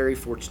very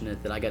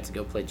fortunate that I got to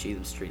go play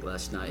Cheatham Street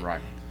last night.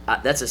 Right.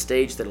 That's a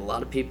stage that a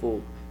lot of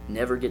people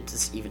never get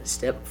to even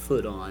step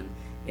foot on,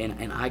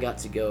 and I got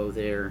to go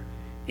there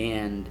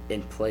and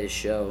play a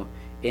show.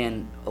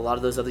 And a lot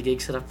of those other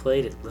gigs that I've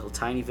played at little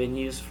tiny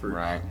venues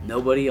for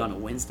nobody on a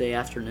Wednesday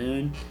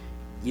afternoon,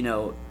 you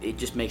know, it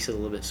just makes it a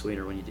little bit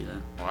sweeter when you do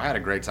that. Well, I had a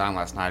great time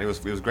last night. It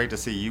was great to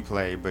see you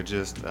play, but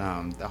just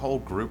the whole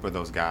group of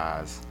those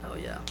guys. Oh,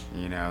 yeah.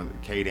 You know,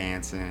 Kate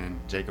Anson,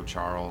 Jacob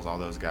Charles, all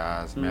those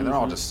guys. Man, they're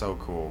all just so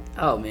cool.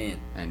 Oh, man.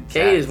 And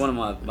Kate is one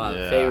of my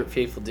favorite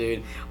people,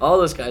 dude. All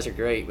those guys are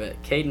great,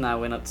 but Kate and I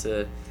went up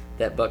to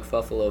that Buck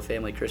Buffalo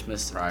family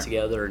Christmas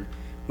together, and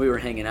we were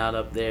hanging out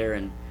up there,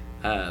 and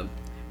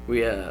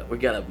we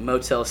got a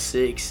Motel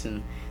 6,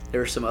 and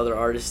there were some other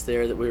artists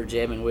there that we were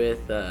jamming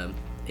with,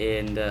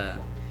 and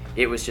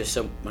it was just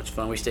so much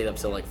fun. We stayed up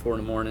till like 4 in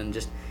the morning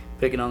just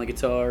picking on the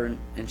guitar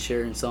and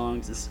sharing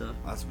songs and stuff.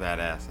 That's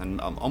badass. And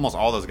almost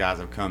all those guys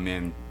have come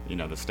in, you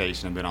know, the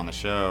station and been on the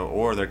show,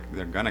 or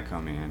they're gonna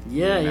come in.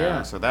 Yeah, you know?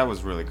 Yeah. So that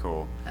was really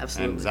cool.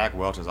 Absolutely. And Zach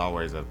Welch is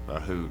always a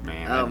hoot,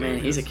 man. Oh, man,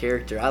 he's a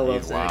character. I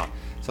love Zach. Wow.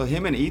 So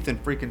him and Ethan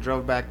freaking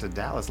drove back to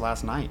Dallas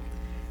last night.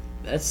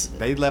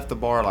 They left the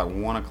bar at like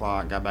 1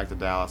 o'clock, got back to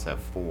Dallas at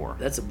 4.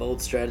 That's a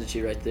bold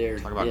strategy right there.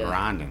 Talk about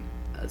grinding.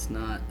 That's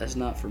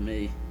not for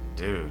me.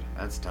 Dude,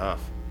 that's tough.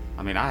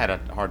 I mean, I had a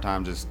hard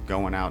time just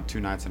going out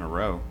 2 nights in a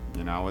row.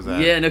 You know, I was at...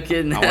 Yeah, no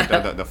kidding. I went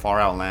to the Far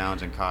Out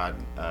Lounge and caught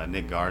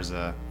Nick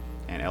Garza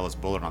and Ellis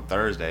Bullard on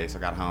Thursday, so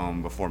I got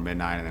home before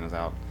midnight and then was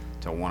out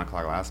till 1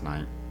 o'clock last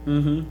night.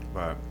 Mm-hmm.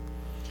 But...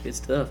 good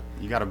stuff.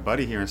 You got a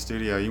buddy here in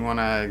studio. You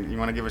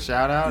wanna give a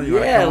shout out?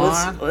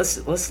 Let's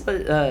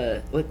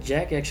let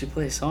Jack actually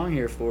play a song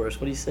here for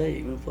us. What do you say?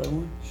 You wanna play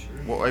one?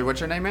 Sure. Wait, what's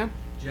your name, man?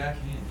 Jack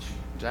Hinch.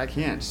 Jack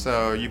Hinch.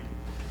 So you've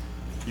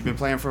been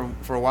playing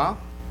for a while?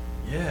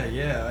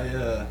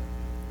 Yeah.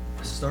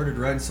 I started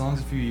writing songs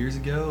a few years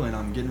ago, and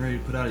I'm getting ready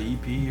to put out an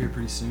EP here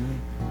pretty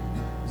soon.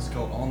 It's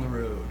called On the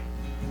Road.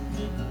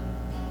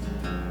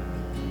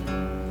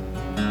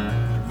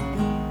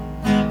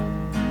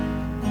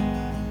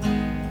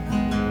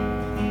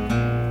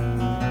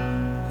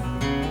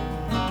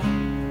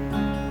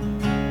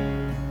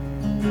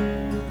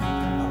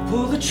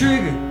 Pull the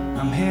trigger,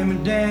 I'm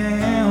hammered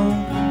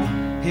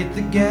down. Hit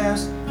the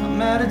gas,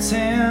 I'm out of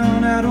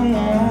town. I don't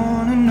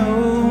wanna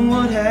know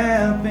what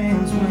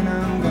happens when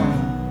I'm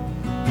gone.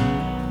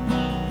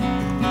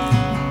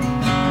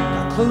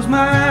 I close my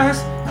eyes,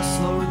 I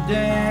slow it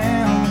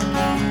down.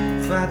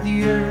 Fight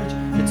the urge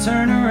to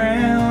turn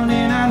around,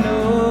 and I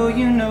know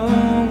you know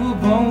we'll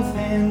both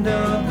end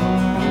up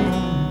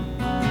home.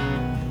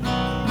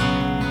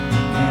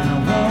 And I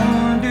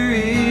wonder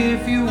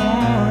if you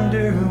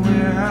wonder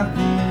where I've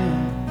been.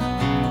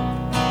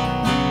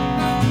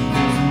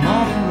 'Cause I'm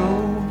on the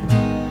road.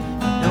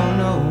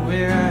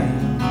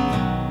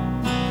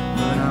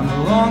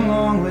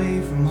 long, long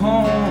way from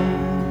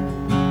home.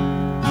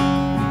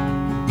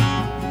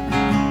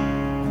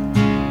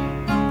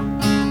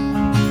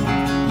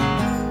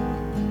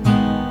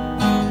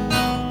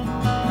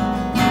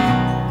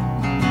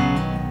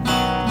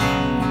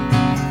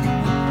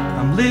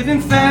 I'm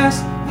living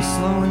fast, you're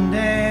slowing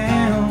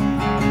down.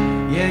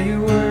 Yeah,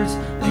 your words,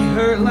 they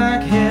hurt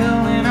like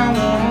hell, and I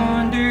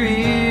wonder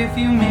if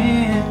you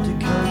meant to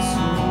cut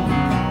so.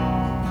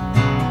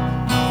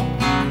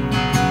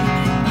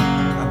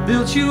 I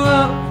built you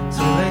up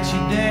to let you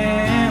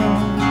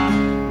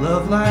down.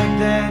 Love like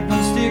that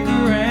don't stick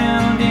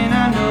around, and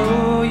I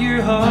know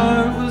your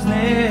heart was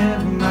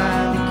never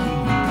mine to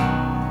keep.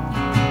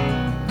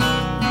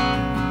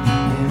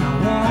 And I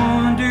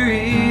wonder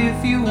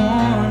if you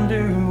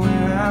wonder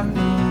where I've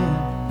been.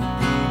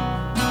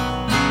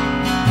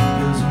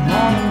 'Cause I'm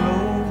on the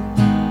road,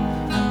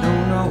 I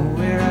don't know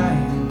where I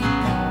am,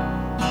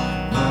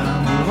 but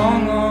I'm a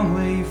long, long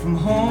way from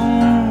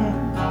home.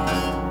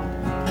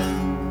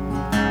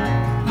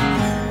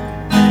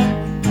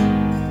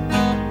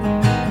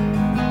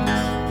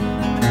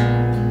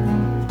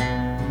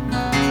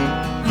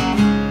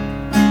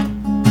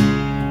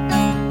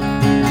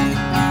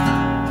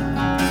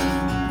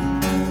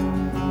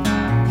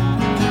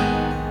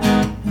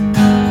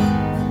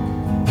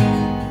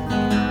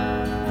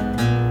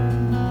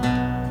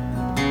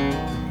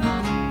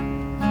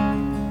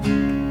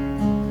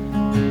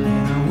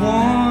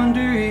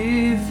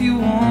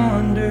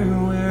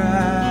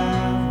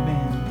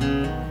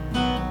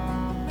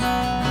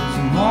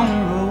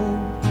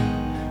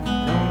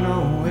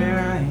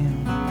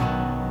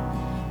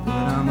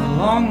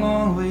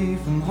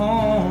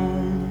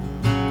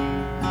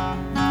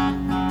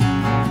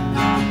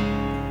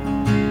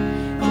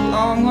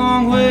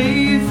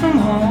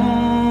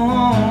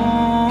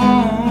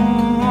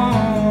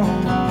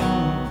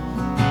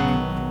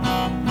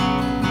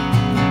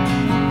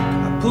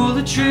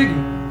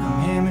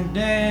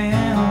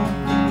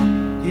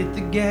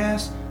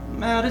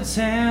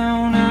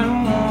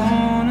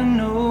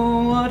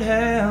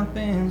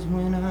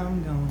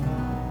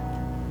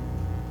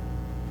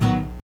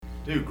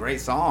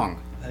 Song.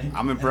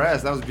 I'm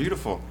impressed. That was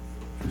beautiful.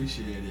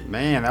 Appreciate it.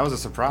 Man, that was a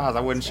surprise. I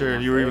wasn't sure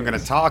if you were even going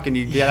to talk, and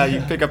you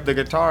pick up the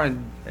guitar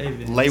and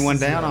lay one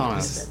down on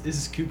us. This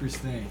is Cooper's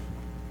thing.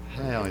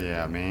 Hell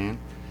yeah, man.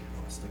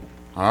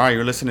 All right,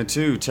 you're listening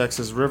to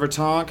Texas River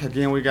Tonk.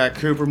 Again, we got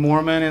Cooper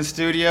Mohrmann in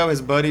studio.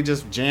 His buddy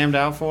just jammed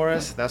out for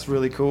us. That's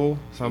really cool.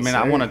 So, man,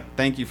 I want to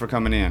thank you for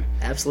coming in.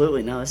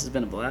 Absolutely. No, this has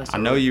been a blast. I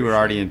know you were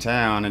already in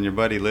town, and your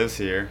buddy lives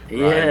here.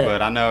 Yeah. Right?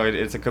 But I know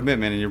it's a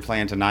commitment, and you're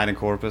playing tonight in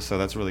Corpus, so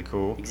that's really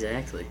cool.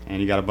 Exactly. And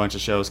you got a bunch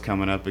of shows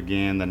coming up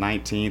again. The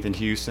 19th in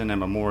Houston at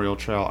Memorial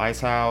Trail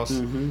Ice House.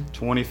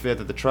 25th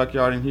at the Truck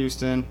Yard in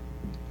Houston.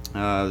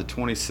 The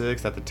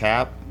 26th at the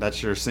Tap.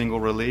 That's your single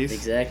release.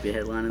 Exactly.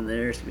 Headlining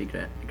there. It's going to be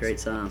a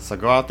great song. So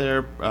go out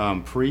there,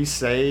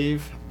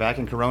 pre-save back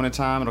in Corona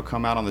time. It'll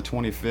come out on the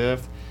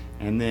 25th.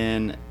 And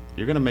then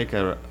you're going to make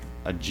a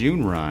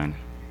June run.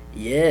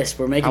 Yes,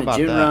 we're making a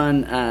June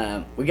that?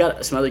 run. We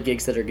got some other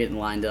gigs that are getting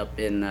lined up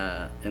in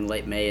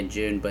late May and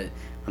June, but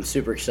I'm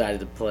super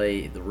excited to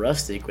play the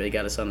Rustic. They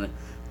got us on the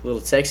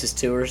little Texas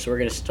tour, so we're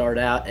going to start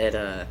out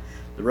at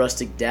the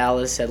Rustic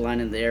Dallas,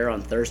 headlining there on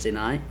Thursday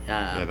night.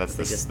 Yeah, that's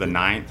the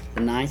 9th.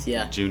 The 9th,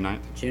 yeah. June 9th.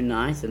 June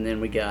 9th, and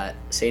then we got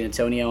San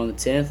Antonio on the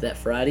 10th, that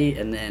Friday,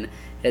 and then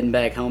heading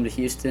back home to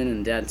Houston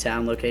and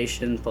downtown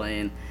location,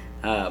 playing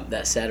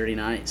that Saturday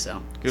night.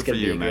 So it's going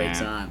to be a great man.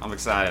 time. I'm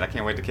excited. I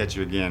can't wait to catch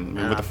you again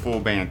with a full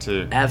band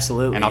too.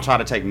 Absolutely. And I'll try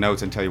to take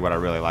notes and tell you what I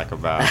really like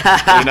about the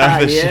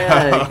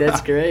yeah, show.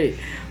 That's great.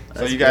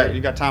 So you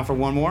got time for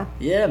one more?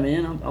 Yeah,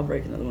 man. I'll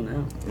break another one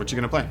out. What you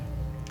gonna play?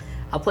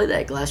 I'll play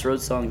that Glass Road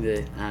song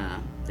that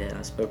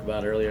I spoke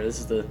about earlier. This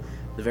is the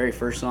very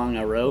first song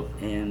I wrote,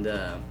 and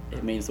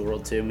it means the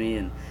world to me.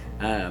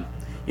 And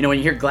when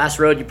you hear Glass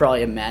Road, you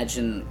probably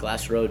imagine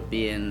Glass Road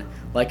being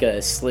like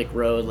a slick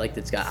road, like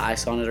that's got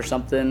ice on it or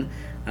something.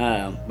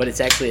 But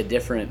it's actually a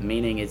different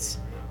meaning. It's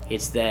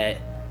that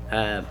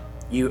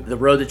the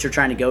road that you're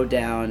trying to go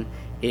down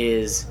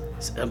is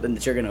something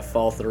that you're gonna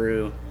fall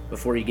through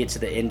before you get to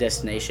the end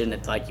destination.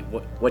 It's like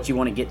what you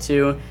want to get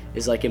to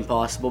is like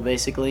impossible,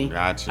 basically.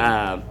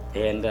 Gotcha.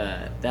 And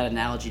that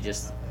analogy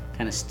just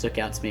kind of stuck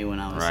out to me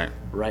when I was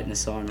writing the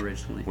song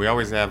originally. We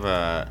always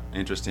have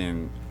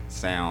interesting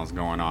sounds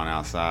going on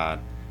outside.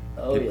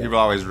 Oh, yeah. People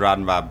are always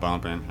riding by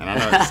bumping, and I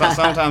know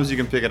sometimes you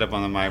can pick it up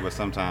on the mic, but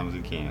sometimes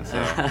you can't. So,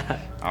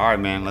 all right,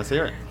 man, let's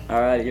hear it. All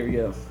right, here we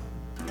go.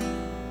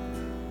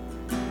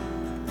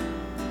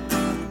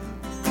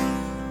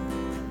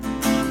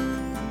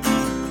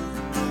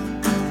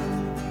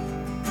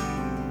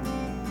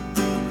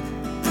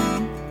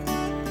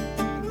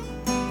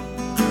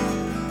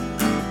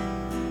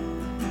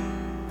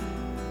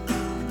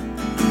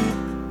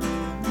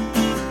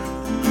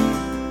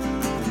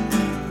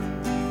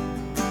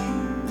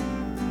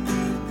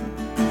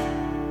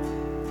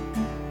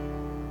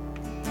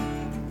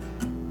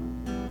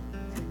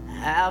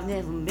 I've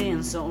never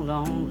been so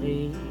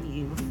lonely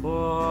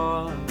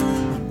before,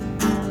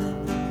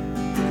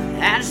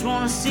 and just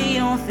wanna see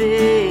your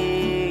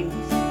face.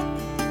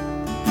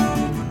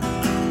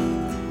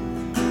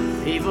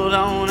 People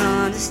don't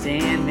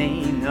understand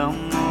me no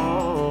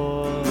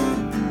more.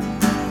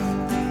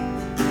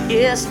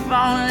 Yes, I'm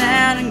falling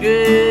out of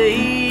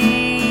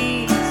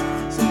grace.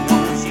 So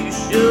won't you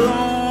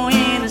show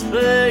in this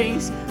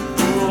place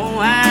for a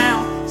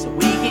while, so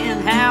we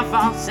can have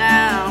our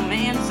time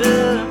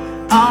into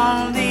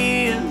all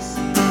this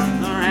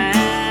around.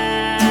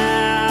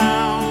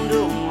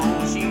 Oh,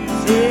 won't you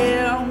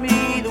tell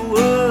me the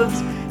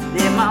words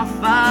that my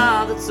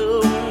father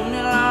told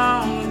me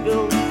long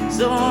ago,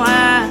 so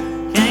I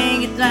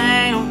can't get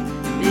down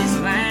this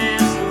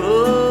last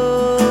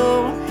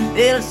road.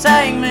 It'll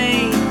take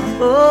me,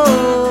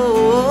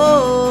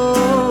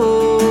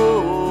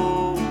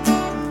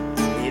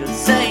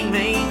 it'll take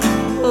me,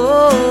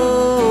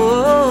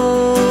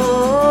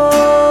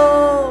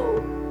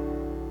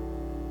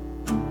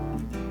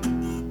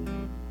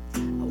 I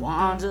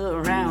wander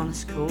around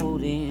this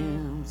cold,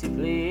 empty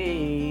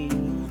place.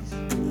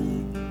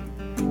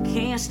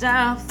 Can't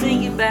stop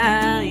thinking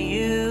about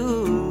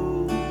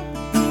you.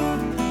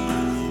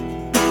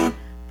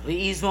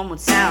 Please, one more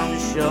time to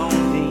show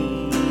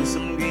me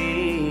some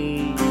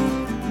grace.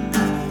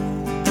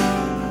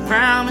 I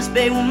promise,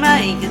 babe, we'll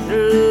make it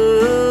through.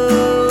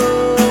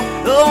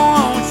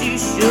 Oh, won't you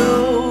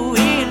show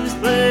in this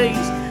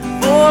place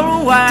for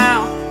a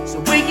while, so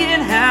we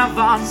can have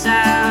our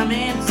time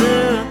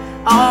into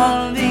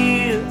all of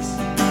this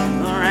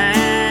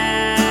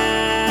around.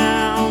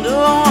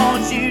 Oh,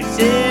 won't you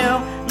tell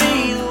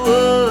me the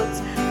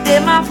words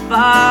that my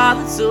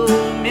father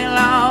told me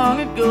long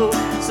ago,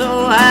 so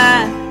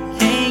I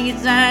can't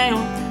get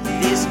down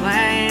this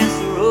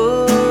last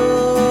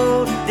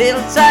road.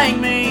 It'll take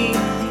me,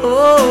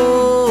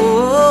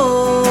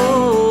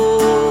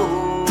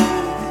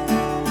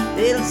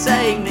 it'll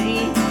take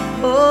me,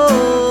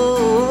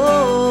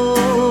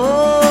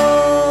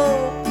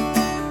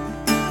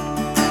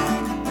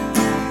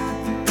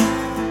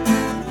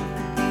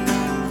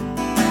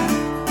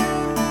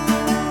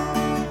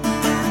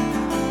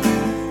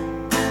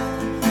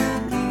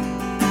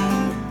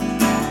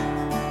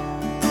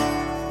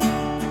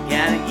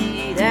 gotta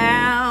get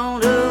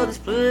out of this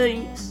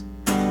place,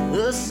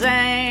 the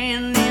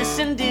sadness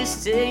and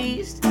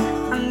distaste.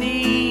 I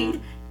need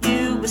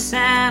you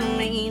beside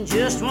me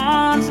just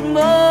once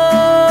more.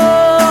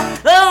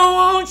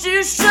 Oh, won't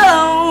you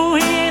show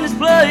in this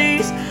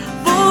place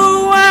for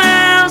a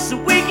while, so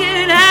we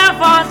can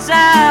have our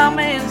time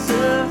and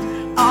serve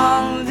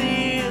all of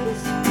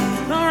this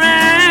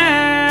around.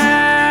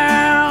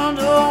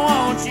 Oh,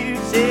 won't you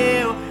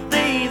tell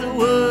me the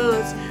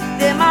words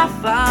that my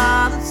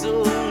father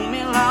told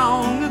me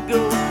long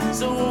ago,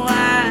 so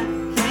I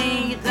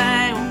can't get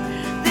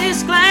down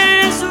this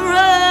glass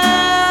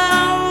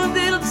road.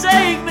 It'll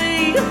take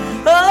me,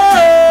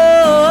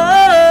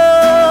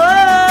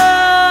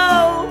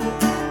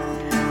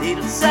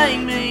 it'll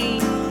take me,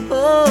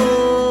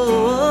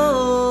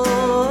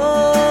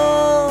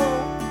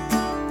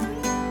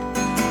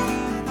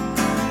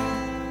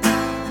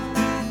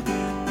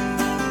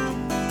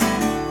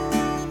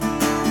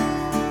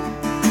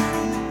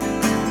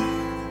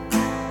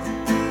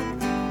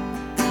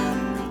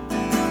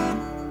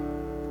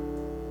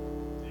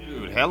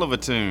 Dude, hell of a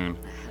tune.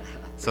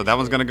 So that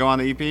one's gonna go on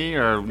the EP,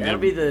 or That'll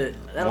be the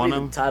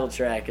One title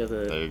track of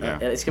the. There you go.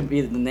 It's gonna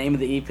be the name of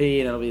the EP,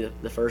 and it'll be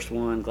the first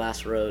one,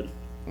 Glass Road.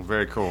 Well,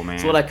 very cool, man.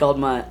 It's what I called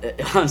my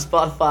on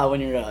Spotify.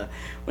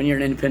 When you're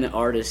an independent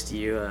artist,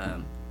 you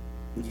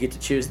get to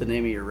choose the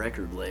name of your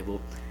record label,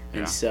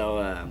 and Yeah.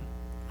 so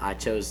I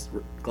chose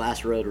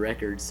Glass Road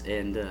Records,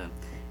 and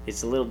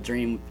it's a little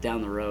dream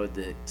down the road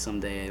that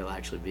someday it'll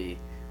actually be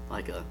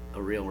like a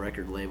real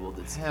record label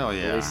that's Hell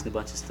yeah. releasing a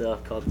bunch of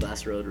stuff called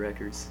Glass Road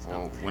Records. So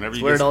Well, whenever that's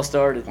you where get, it all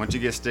started. once you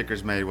get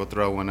stickers made, we'll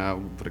throw one up.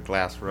 We'll put a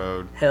Glass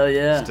Road Hell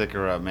yeah!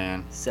 sticker up,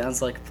 man. Sounds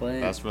like a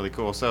plan. That's really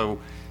cool. So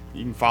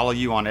you can follow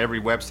you on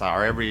every website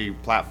or every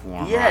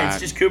platform. Yeah, right? it's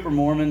just Cooper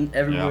Mohrmann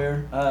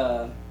everywhere.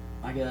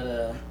 I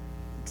got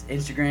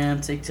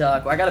Instagram,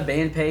 TikTok. I got a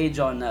band page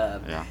on.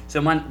 Yeah. So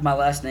my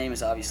last name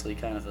is obviously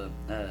kind of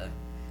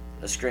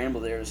a scramble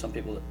there. There's some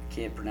people that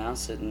can't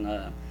pronounce it,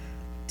 and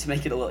to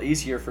make it a little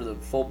easier for the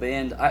full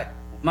band,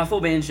 my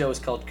full band show is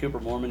called Cooper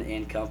Mohrmann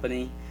and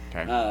Company.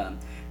 Okay.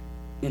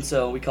 And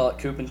so we call it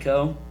Coop and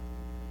Co.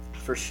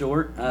 for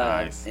short.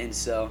 Nice. And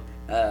so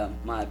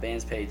my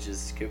band's page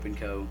is Coop and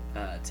Co.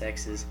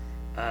 Texas,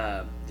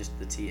 just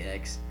the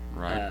TX.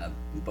 Right.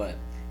 But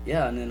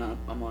yeah, and then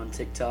I'm on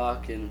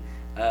TikTok and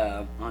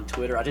on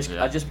Twitter. I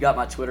Yeah. just got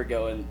my Twitter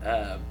going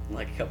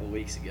like a couple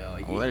weeks ago.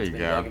 Well, there It's you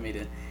been go. bugging me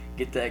to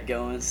get that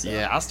going. So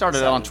Yeah, I started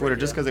it on Twitter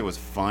just because because it was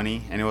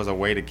funny and it was a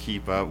way to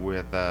keep up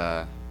with,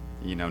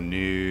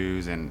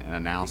 news and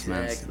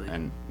announcements. Exactly.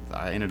 And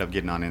I ended up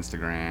getting on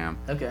Instagram.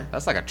 Okay.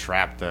 That's like a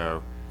trap,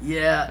 though.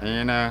 Yeah.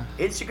 You know?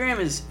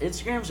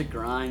 Instagram's a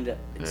grind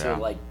Yeah. to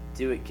like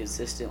do it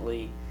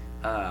consistently,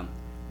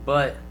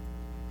 but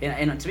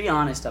and to be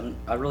honest,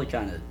 I really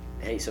kind of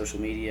hate social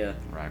media,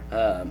 Right.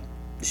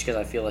 just because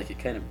I feel like it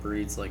kind of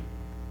breeds like,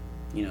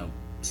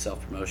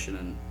 self-promotion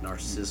and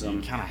narcissism.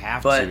 You kind of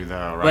have but, to,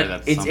 though, right?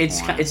 But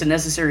it's a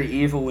necessary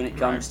evil when it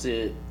comes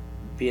to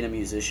being a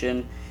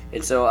musician,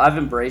 and so I've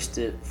embraced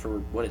it for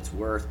what it's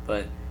worth.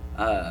 But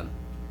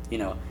you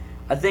know,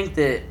 I think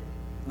that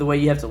the way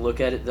you have to look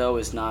at it, though,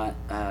 is not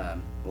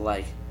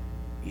like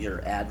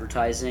you're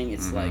advertising.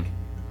 It's like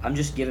I'm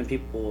just giving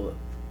people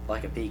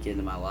like a peek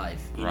into my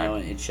life, you know,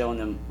 and showing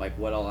them like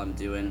what all I'm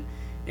doing.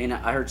 And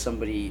I heard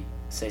somebody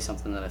say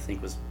something that I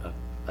think was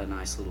a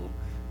nice little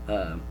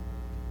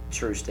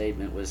true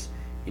statement was,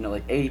 you know,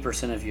 like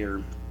 80% of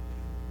your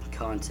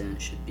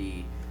content should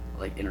be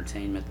like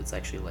entertainment that's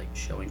actually like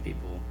showing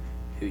people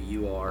who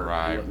you are,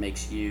 and what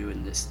makes you,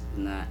 and this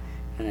and that,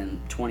 and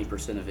then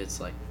 20% of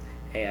it's like,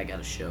 hey, I got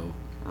a show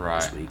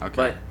this week.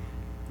 Okay.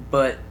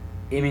 But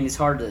I mean, it's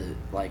hard to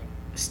like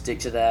stick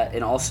to that,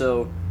 and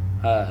also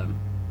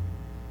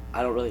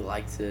I don't really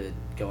like to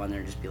go on there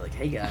and just be like,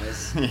 hey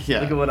guys, look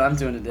at what I'm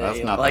doing today. That's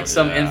not like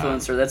some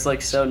influencer. That's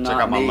like so not me.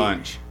 Check out my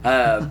lunch.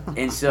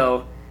 And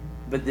so,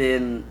 but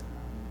then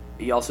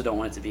you also don't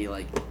want it to be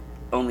like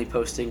only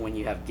posting when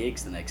you have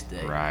gigs the next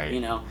day. Right. You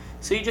know?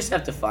 So you just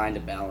have to find a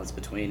balance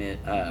between it.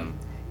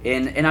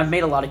 And I've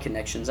made a lot of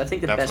connections. I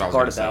think the best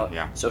part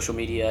about social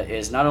media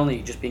is not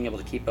only just being able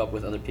to keep up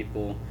with other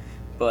people,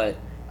 but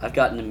I've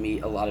gotten to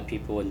meet a lot of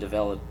people and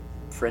develop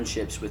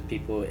friendships with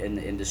people in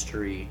the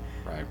industry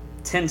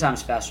 10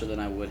 times faster than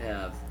I would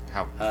have.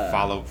 How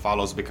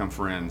follows become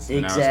friends.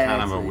 You know, Exactly. it's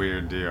kind of a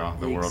weird deal,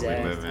 the world we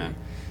live in.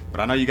 But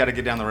I know you got to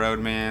get down the road,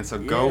 man. So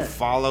go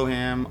follow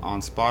him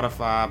on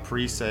Spotify,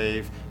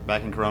 pre-save,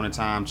 back in Corona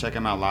time. Check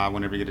him out live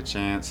whenever you get a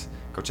chance.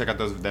 Go check out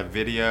that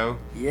video.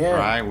 Yeah.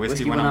 Right?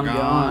 Whiskey When I'm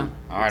Gone.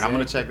 All right, I'm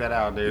going to check that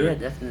out, dude. Yeah,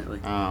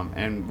 definitely.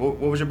 And what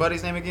was your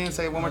buddy's name again?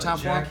 Say it one more time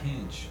for me. Jack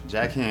Hinch.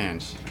 Jack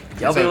Hinch.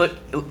 Y'all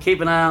keep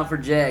an eye out for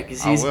Jack,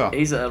 because will.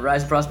 he's a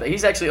rising prospect.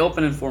 He's actually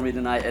opening for me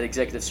tonight at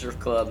Executive Surf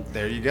Club.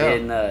 There you go.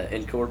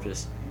 In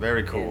Corpus.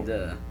 Very cool.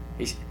 And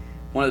he's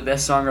one of the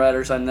best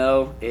songwriters I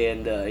know,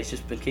 and he's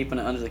just been keeping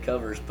it under the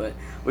covers. But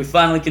we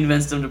finally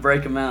convinced him to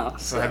break him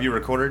out. So have you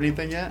recorded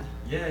anything yet?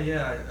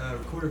 Yeah. I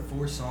recorded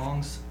 4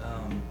 songs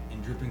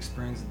in Dripping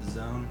Springs at the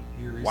Zone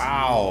here recently.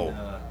 Wow.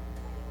 And,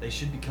 they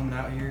should be coming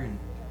out here in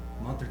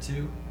a month or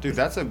 2. Dude,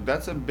 that's a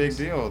big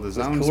deal. The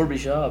Zone. With Corby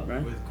Schaub,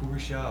 right? With Cooper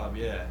Mohrmann,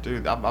 yeah.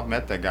 Dude, I've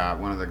met that guy,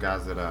 one of the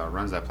guys that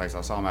runs that place.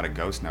 I saw him at a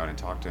Ghost Note and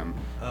talked to him.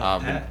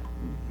 Pat.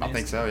 I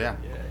think so, yeah.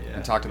 Yeah.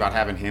 And talked about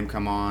having him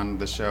come on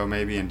the show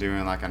maybe and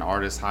doing like an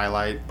artist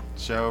highlight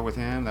show with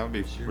him. That would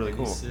be really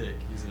cool. He's sick.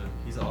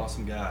 He's an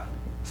awesome guy.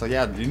 So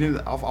yeah,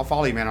 I'll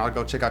follow you, man. I'll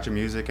go check out your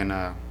music and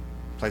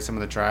play some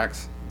of the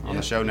tracks on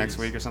the show next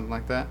week or something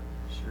like that.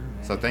 Sure,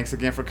 man. So thanks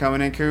again for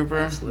coming in, Cooper.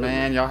 Absolutely.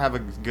 Man, y'all have a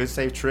good,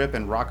 safe trip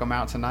and rock them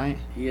out tonight.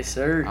 Yes,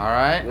 sir. All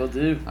right? Will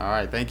do. All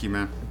right, thank you,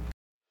 man.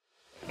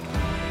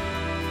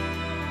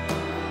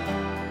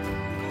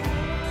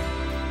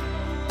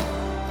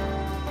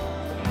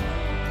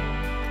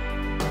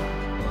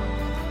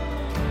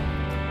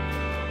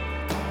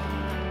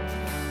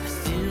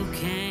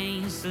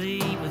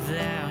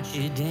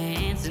 You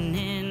dancing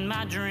in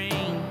my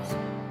dreams.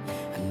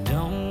 I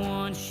don't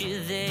want you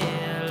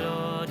there.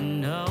 Lord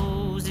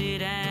knows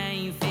it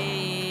ain't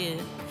fair.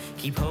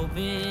 Keep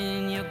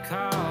hoping you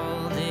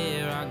call.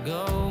 There I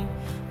go.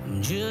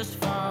 I'm just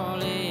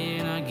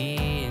falling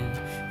again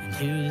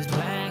into this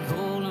black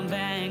hole I'm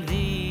back then.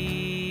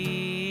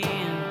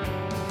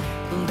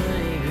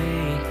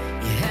 Baby,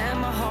 you had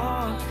my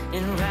heart,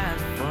 and right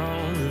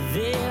from the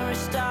very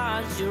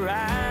start, your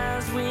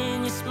eyes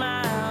when you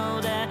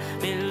smiled at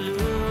me.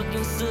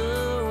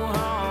 So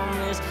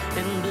harmless,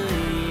 and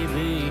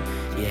baby,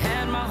 you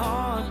had my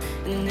heart,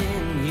 and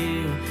then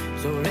you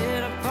tore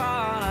it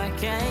apart. I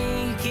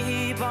can't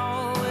keep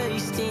on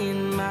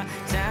wasting my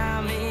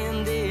time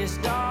in this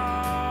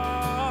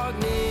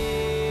darkness.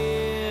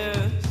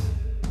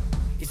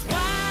 It's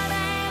wide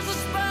as a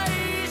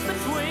space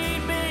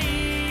between me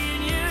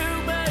and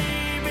you,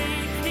 baby.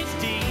 It's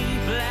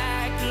deep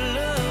like the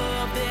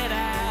love that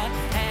I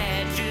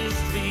had just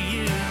for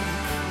you,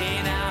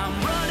 and I'm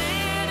running.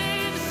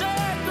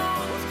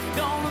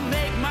 Gonna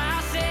make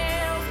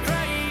myself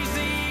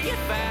crazy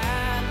if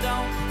I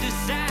don't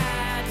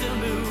decide to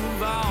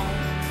move on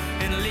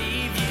and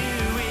leave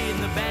you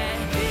in the back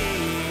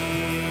end.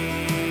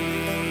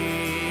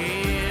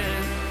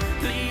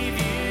 Leave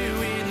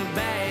you in the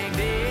back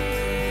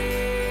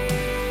end.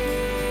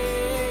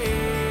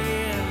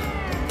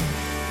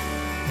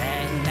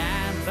 That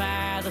night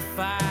by the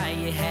fire,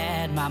 you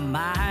had my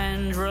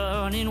mind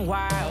running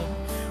wild.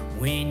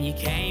 When you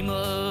came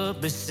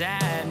up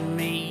beside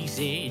me,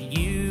 said